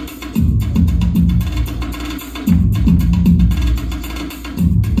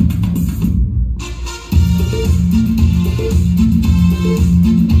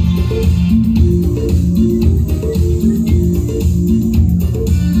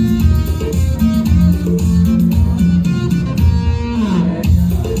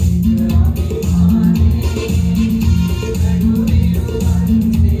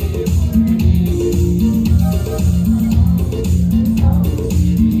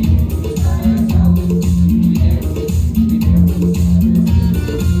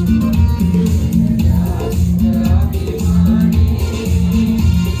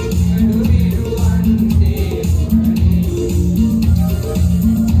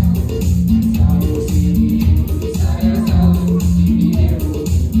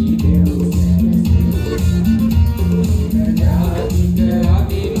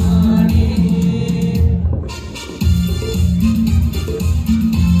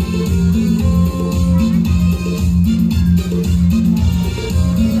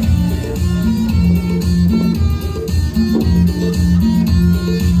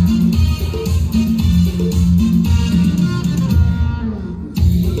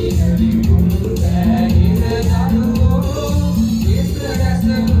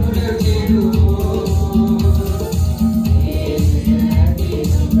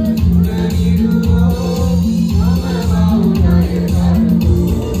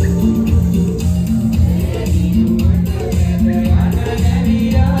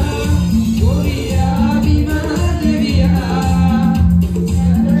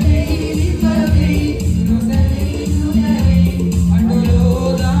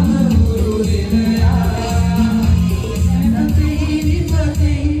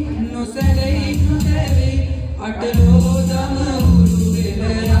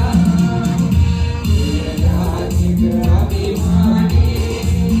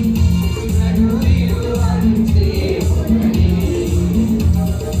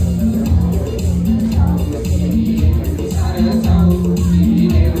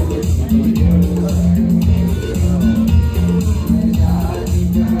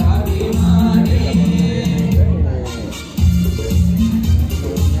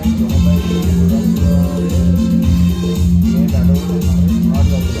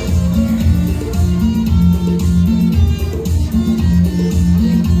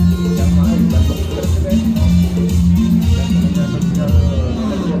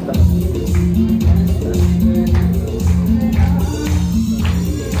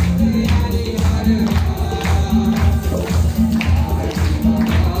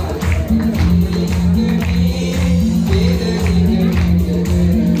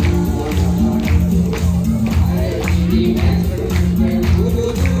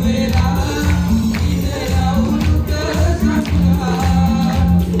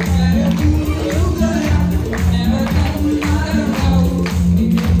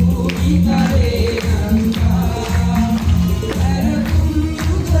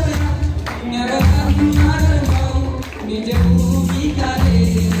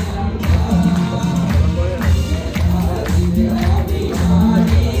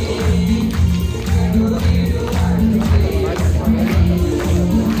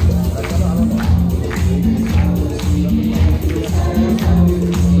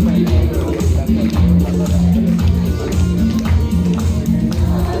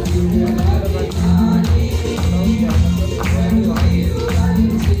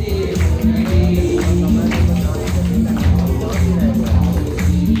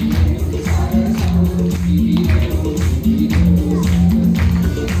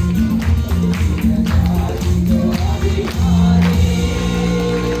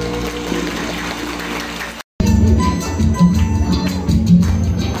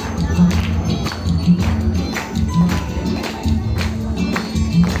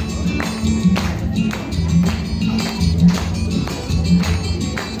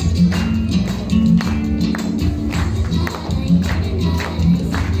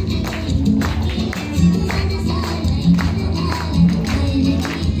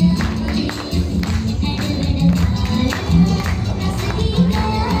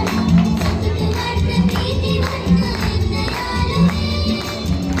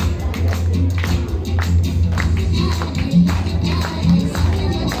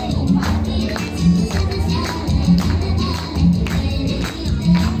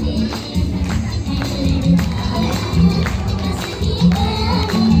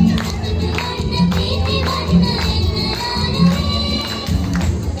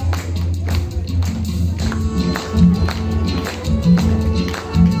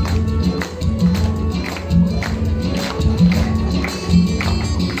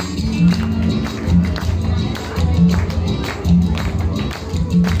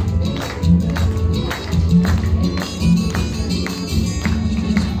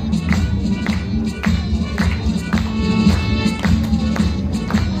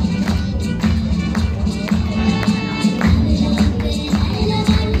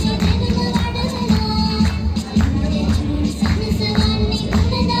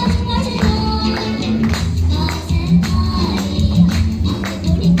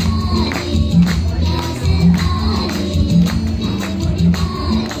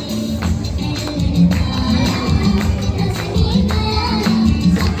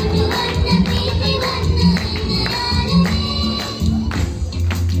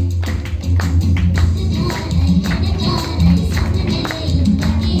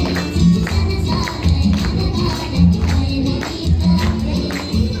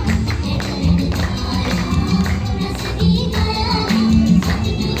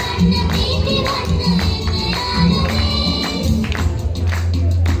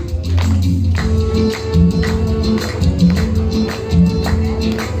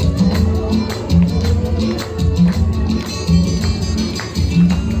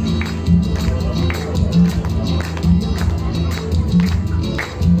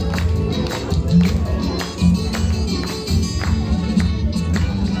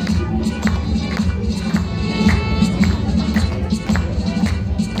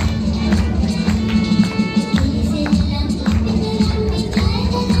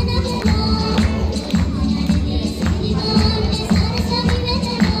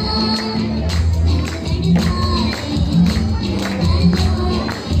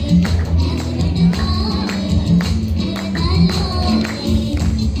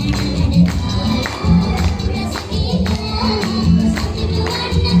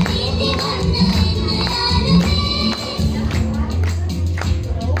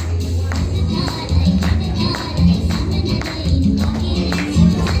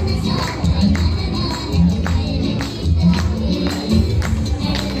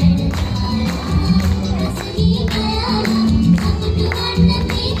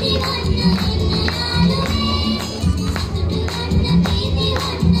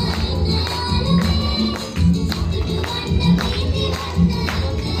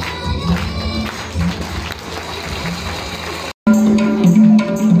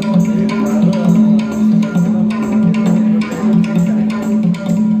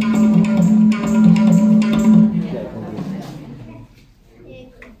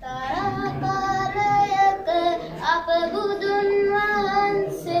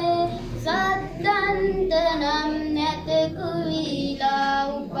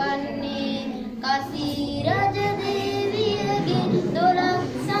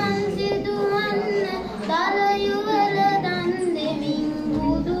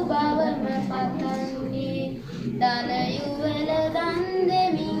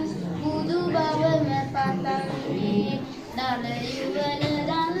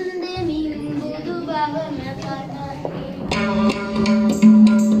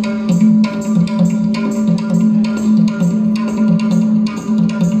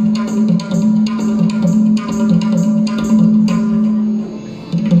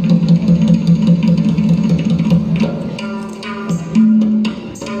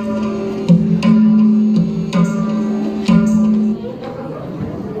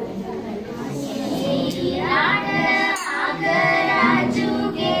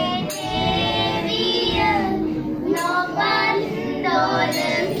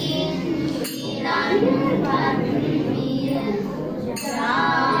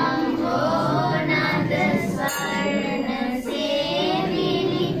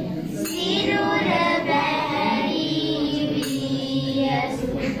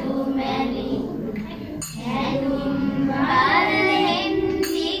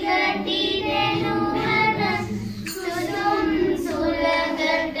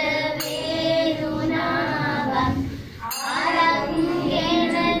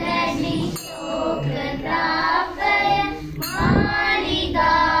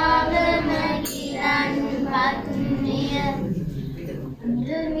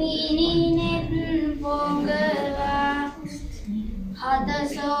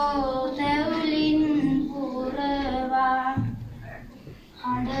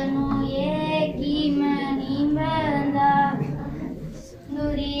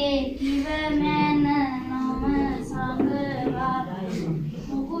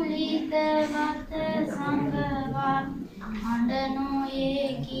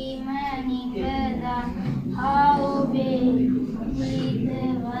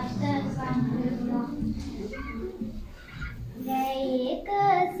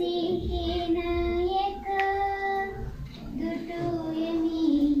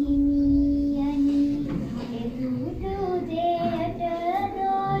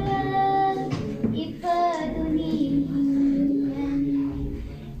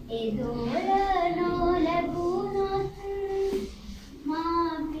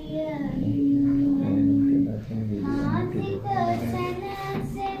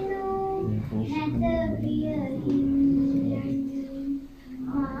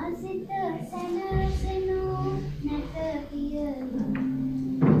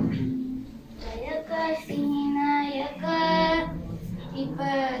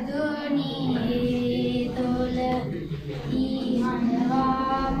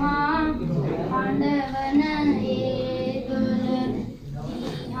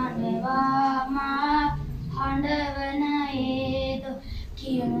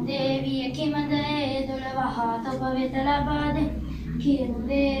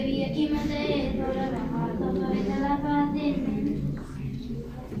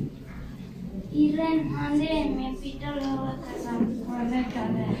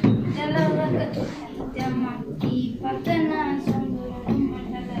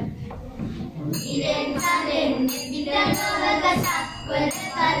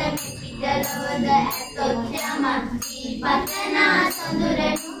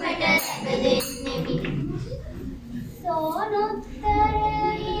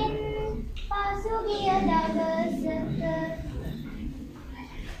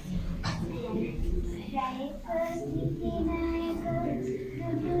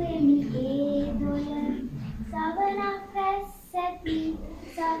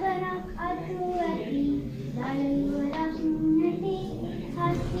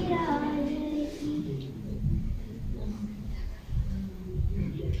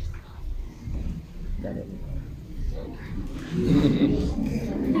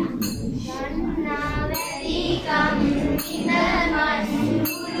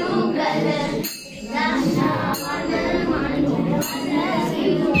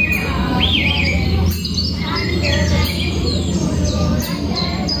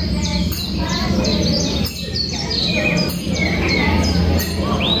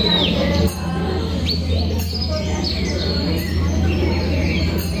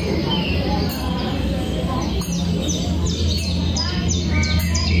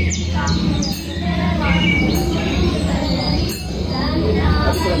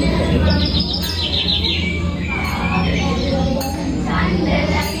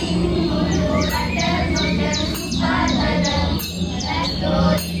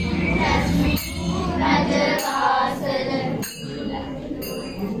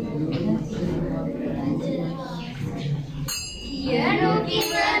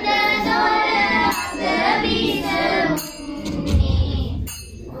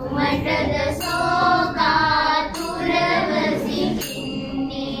 Umar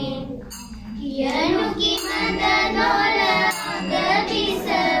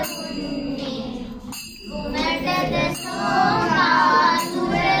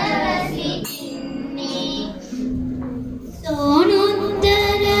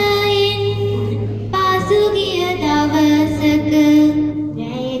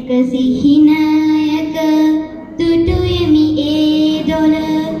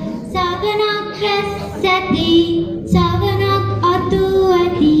සැති සවනක් අතු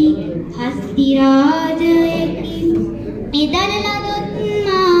ඇති හස්ති රාජයකි එදල ලදොත්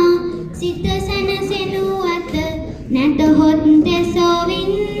මා සිත සැනසෙනු ඇත නැතහොත්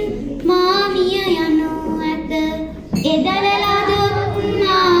දෙසොවින් මා මිය යනු ඇත එදල ලදොත්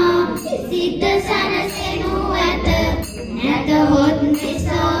මා සිත සැනසෙනු ඇත නැතහොත්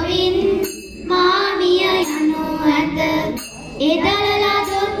දෙසොවින් මා මිය යනු ඇත එදල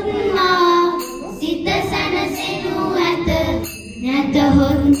ලදොත් මා සිත සැනසෙනු ඇත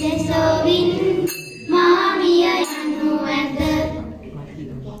නැතහොත් දෙසොවින් මා මිය යනු ඇත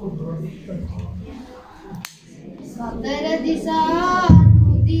සතර දිසා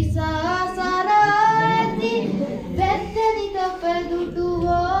නුදිසා සරාති වැත්තනි තොප දුටු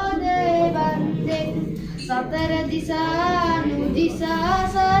වෝදේ වන්දේ සතර දිසා නුදිසා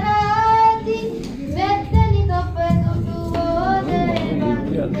සරාති වැත්තනි තොප දුටු වෝදේ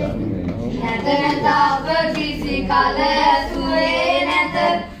වන්දේ නැතන තාප කිසි කල ඇසුවේ නැත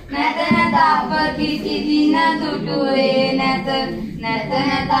නැතන තාප කිසි දින දුටුවේ නැත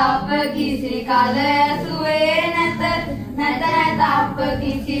නැතන තාප කිසි කල ඇසුවේ නැත නැතන තාප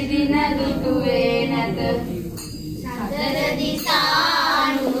කිසි දින දුටුවේ නැත සතර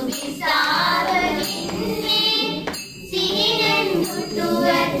දිසා නුදිසා වලින්නේ සිහිනෙන් දුටු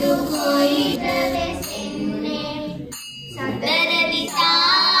ඇතු කොයිද වෙසෙන්නේ සතර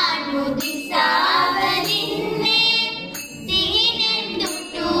දිසා නුදිසා වලින්නේ සිහිනෙන්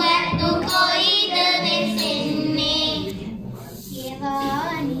දුටු ඇතු කොයිද වෙසෙන්නේ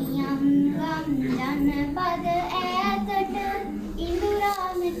කියවානියම් වන්දන පද ඈතට ඉඳුරා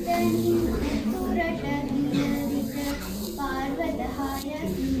මෙතනින් දුරට ගිය පාර්වත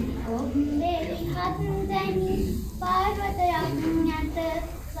හයකින් ඔබ්බෙලි හත්දැනි පාර්වතයක් නැත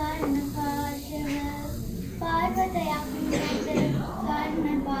සරණ පාර්ශව පාර්වතයක් නැත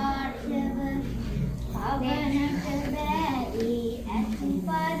සරණ පාර්ශව පවනට බැරි ඇති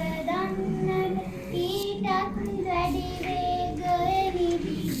පරදන්නට ඊටත් වැඩි වේගයෙනි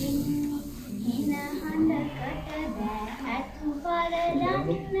දිවින්නේ හින හඬකට බෑ ඇතු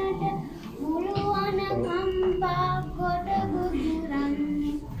පරදන්නට මුළු වන කම්පා කොට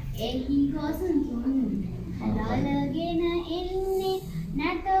ගුදුරන්නේ එහි ගොසුතුන් හදලගෙන එන්නේ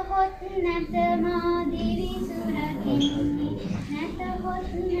නැතහොත් නැත මා දිවි සුරකින්නේ නැතහොත්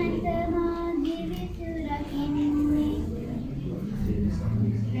නැත මා දිවි සුරකින්නේ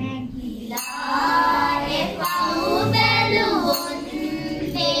නැගිලා එපා බැලුවොත්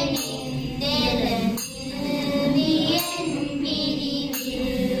දෙනෙන් දියෙන්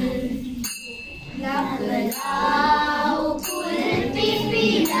පිරිවිල් ලබලා උකුල්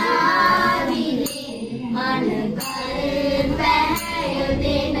පිපිලා විලේ මනකල් පැහැය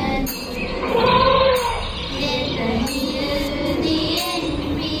දෙන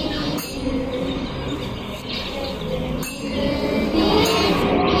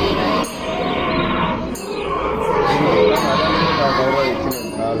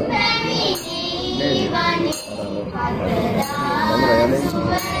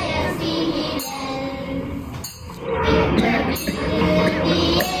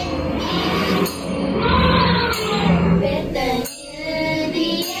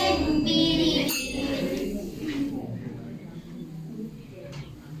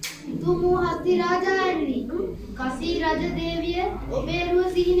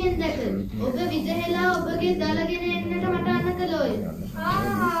ඔබ විදහෙලා ඔබගේ දලගෙන එන්නට මට අන්න කළෝය.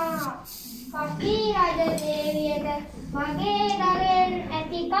 කපී රජ දේවියට මගේ දරෙන්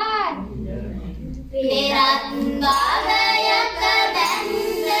ඇති කාත් පෙරත් භවයක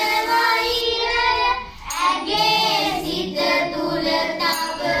බැඳ වෛරය ඇගේ සිත තුල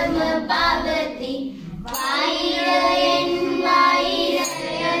තවම පවති වෛරයෙන් වෛරය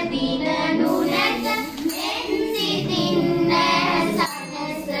දිනනු නැත මෙන් සිතින්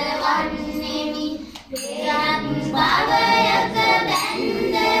සනසවන්නෙමි පෙරත් භවයක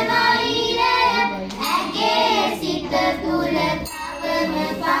බැඳ වෛරය ඇගේ සිත තුල තවම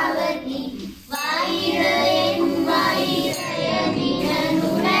පවති වෛරයෙන් වෛරය දිනනු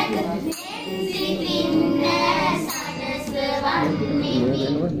නැත මෙන් සිතින් සනසවන්නෙමි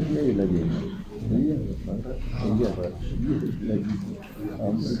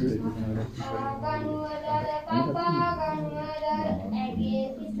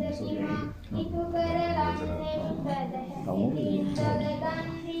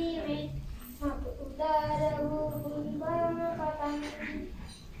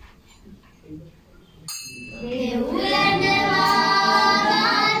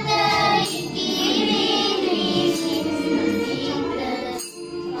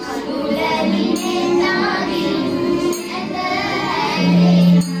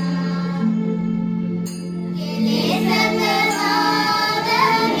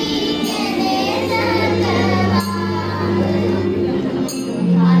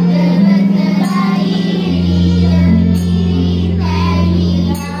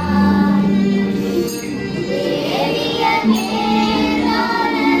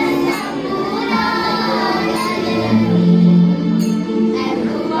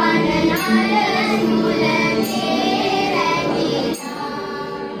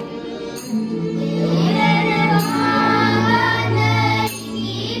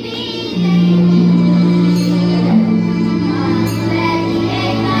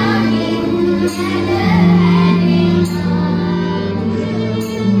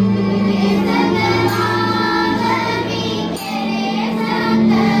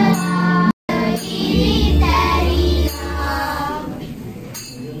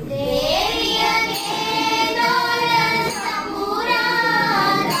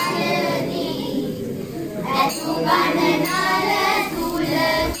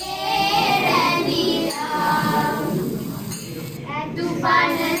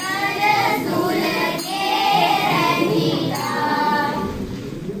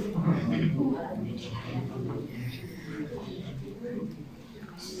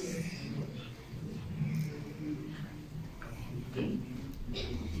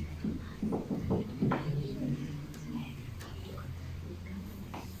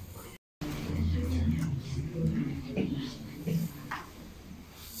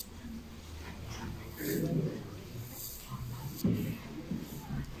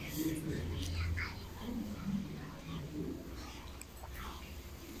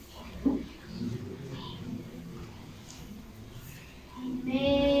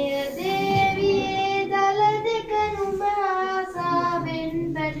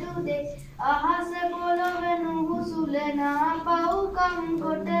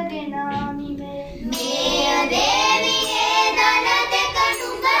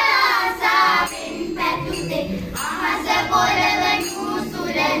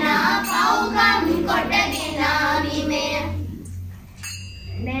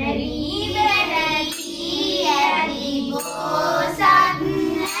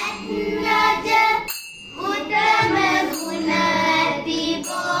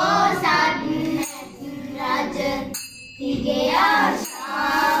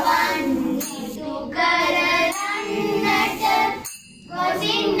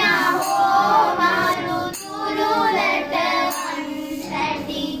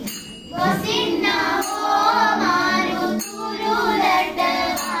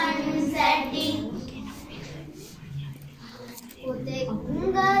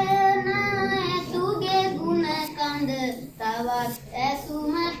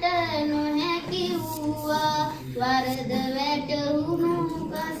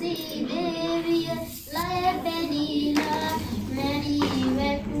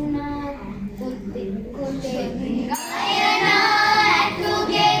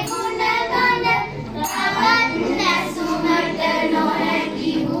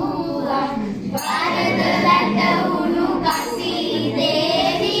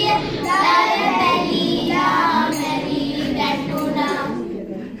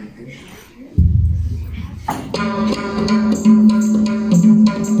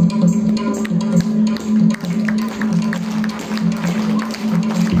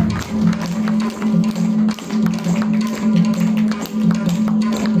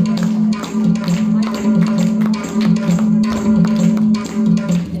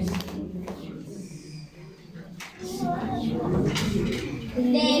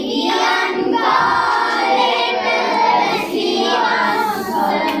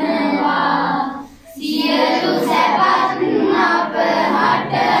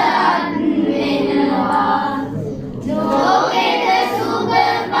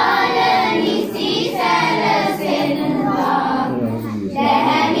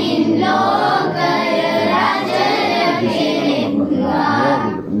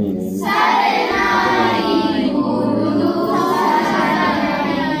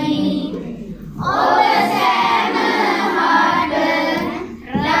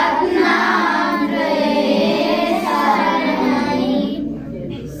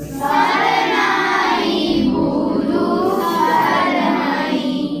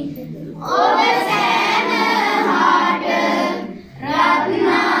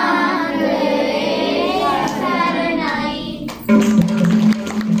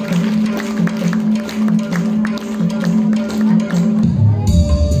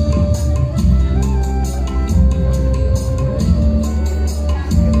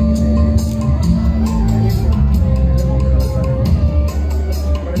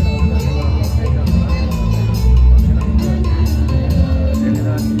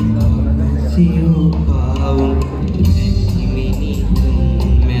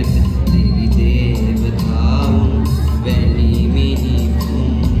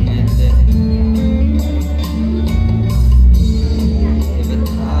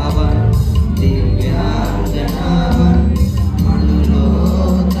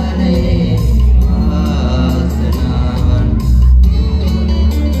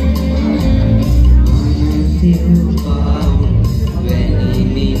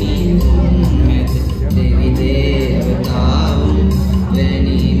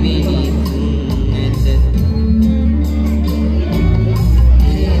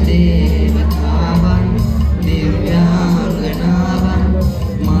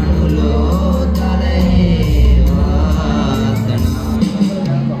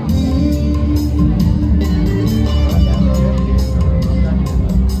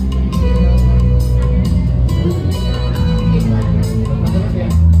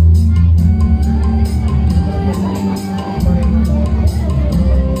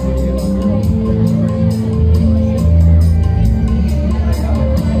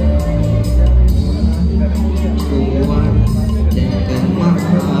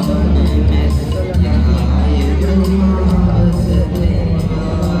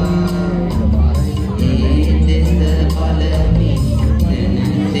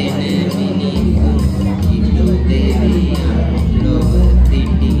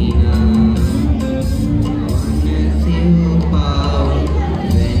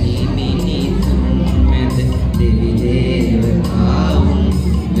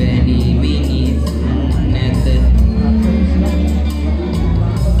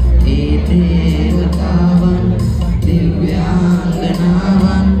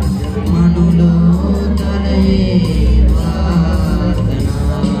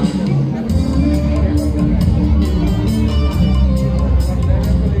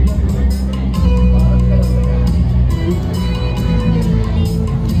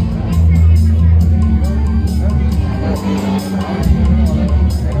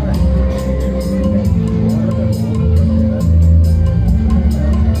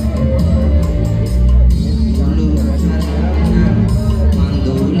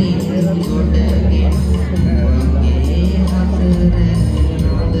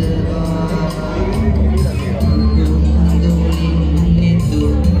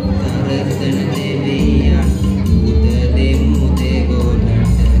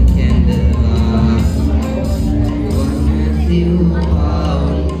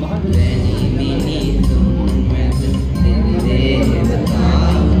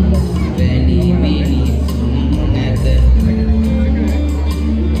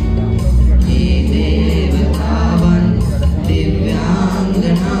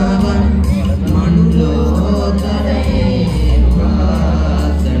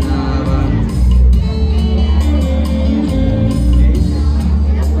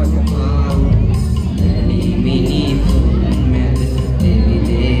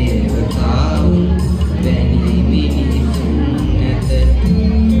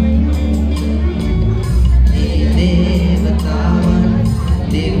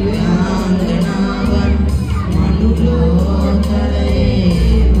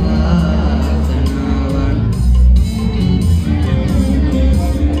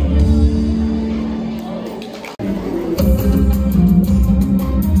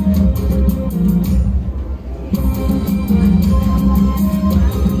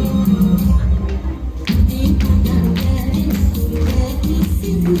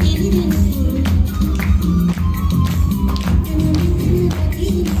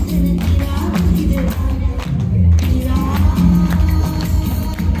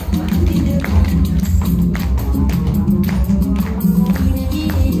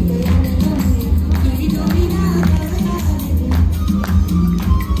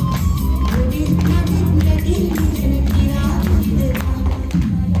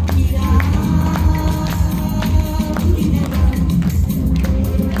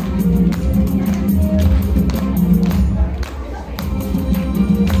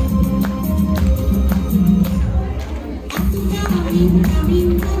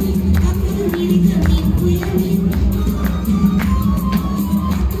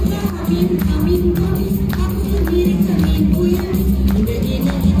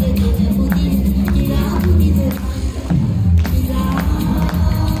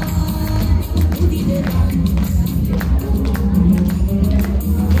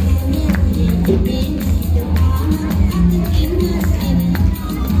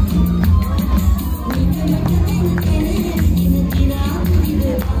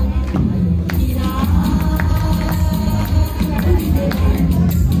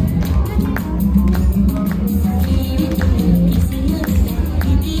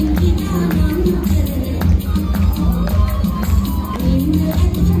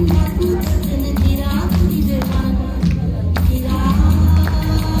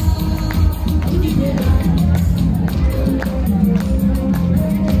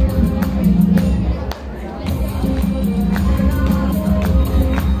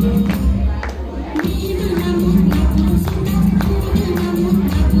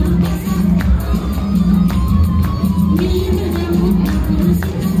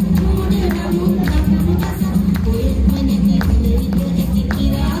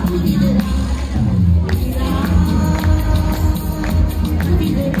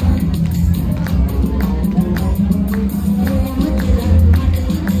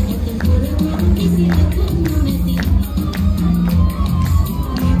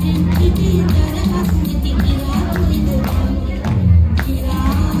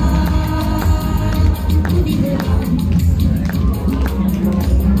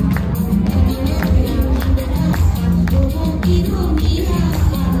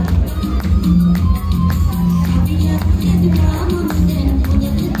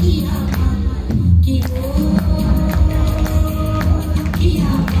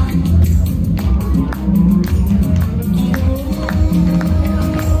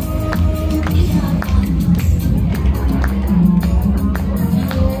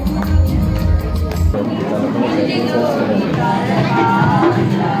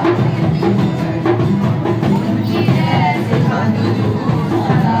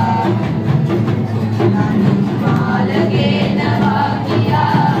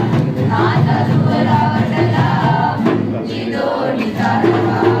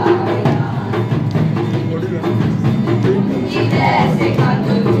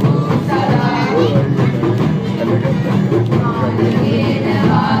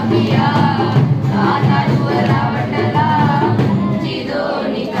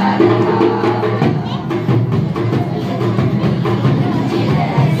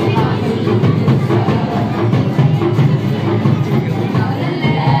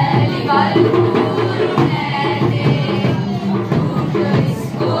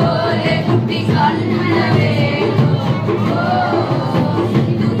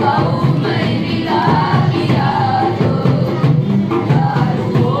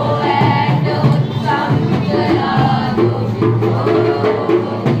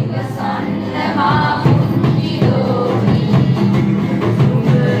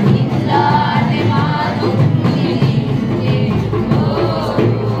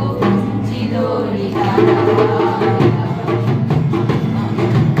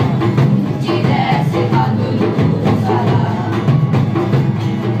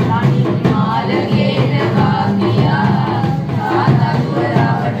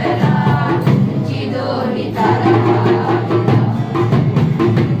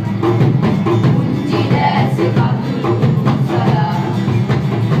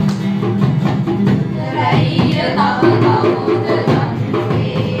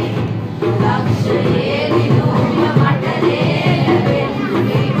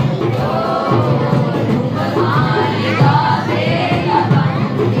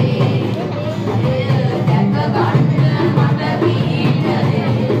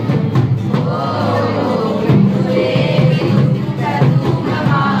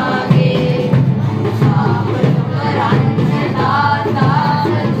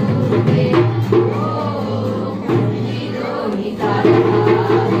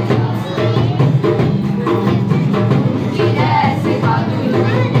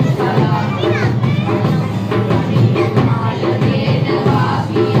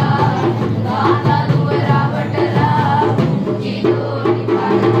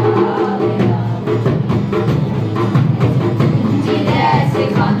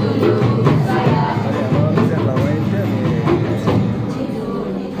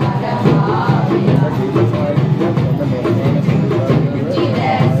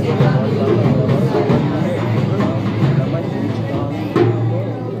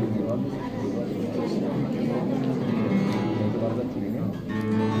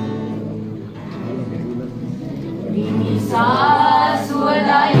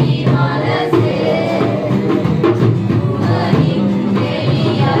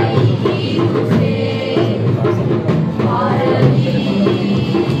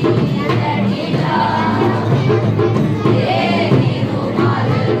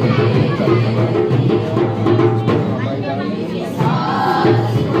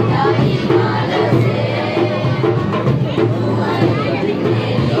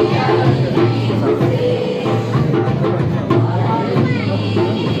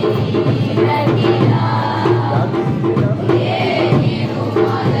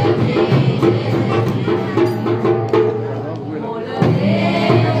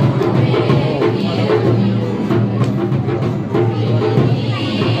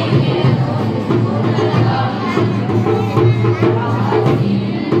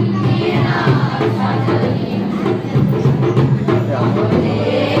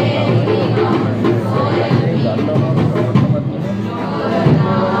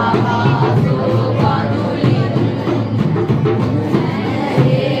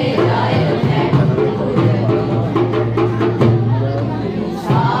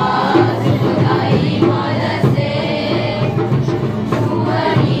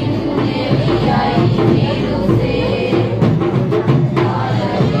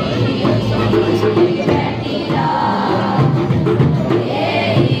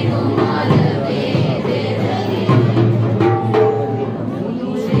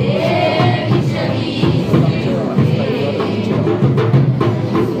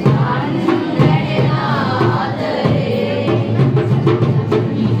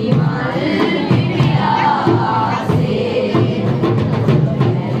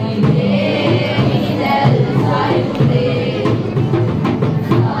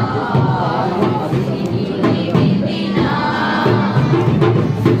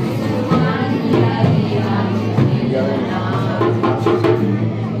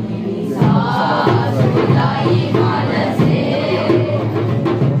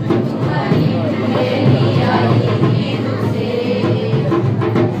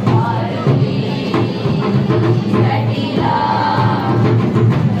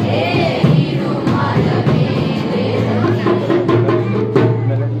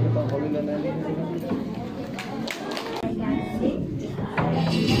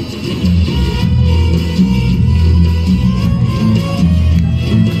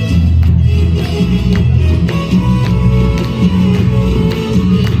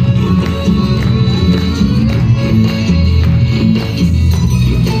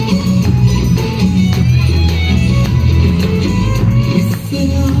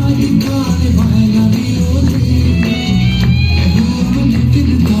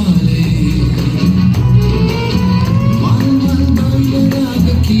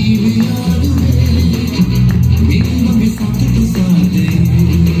Keep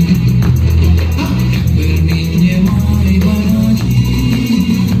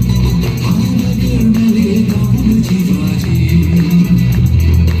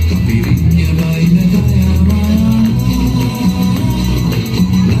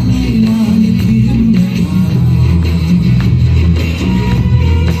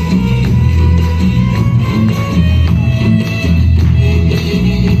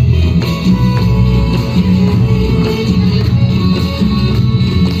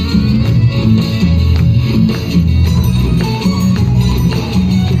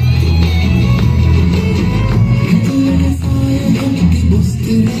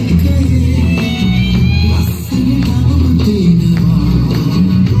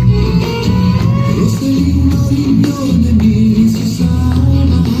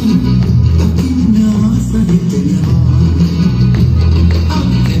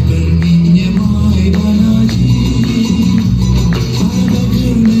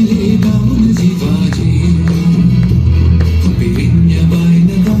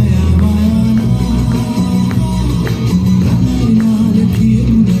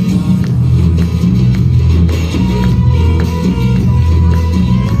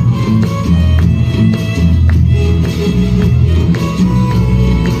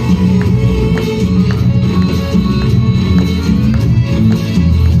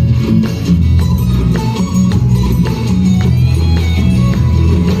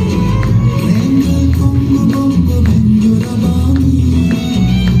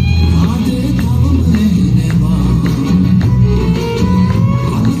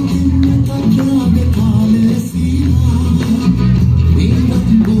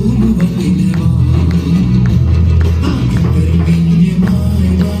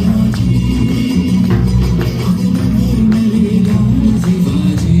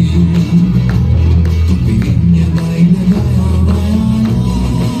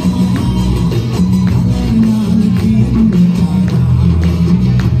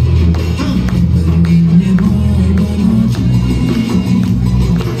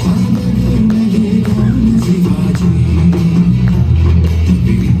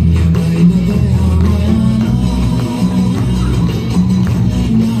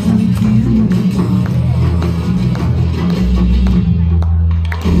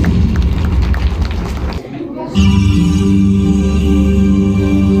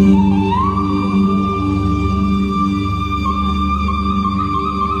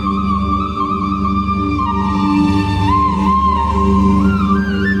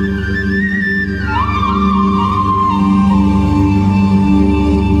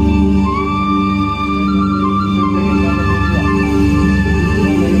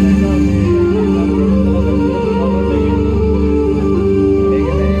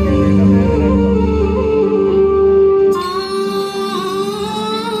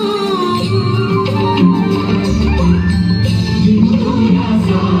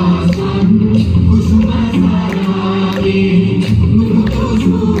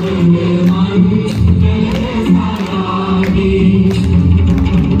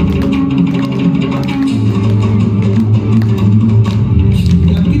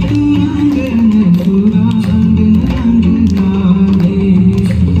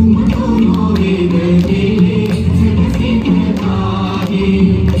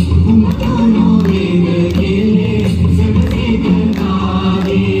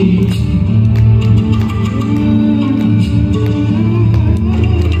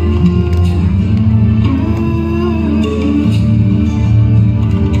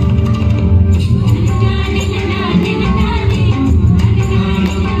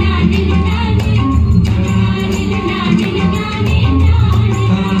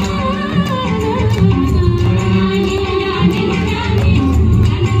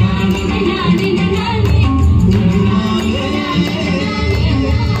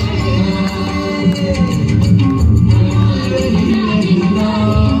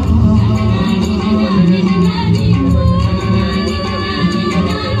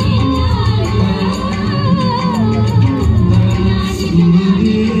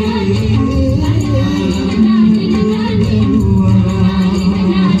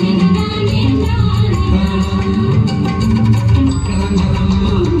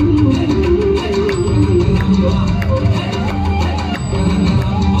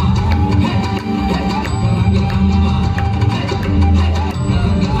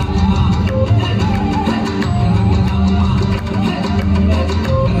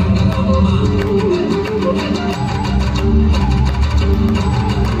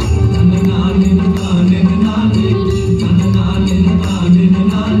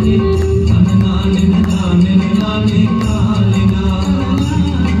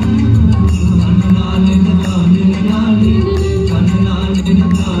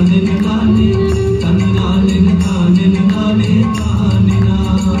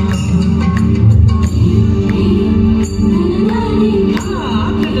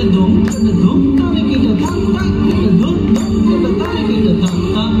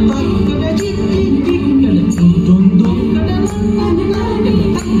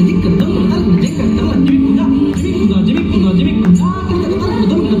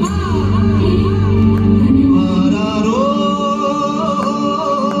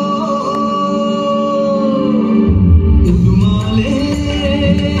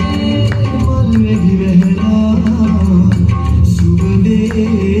වෙගි වෙහෙලා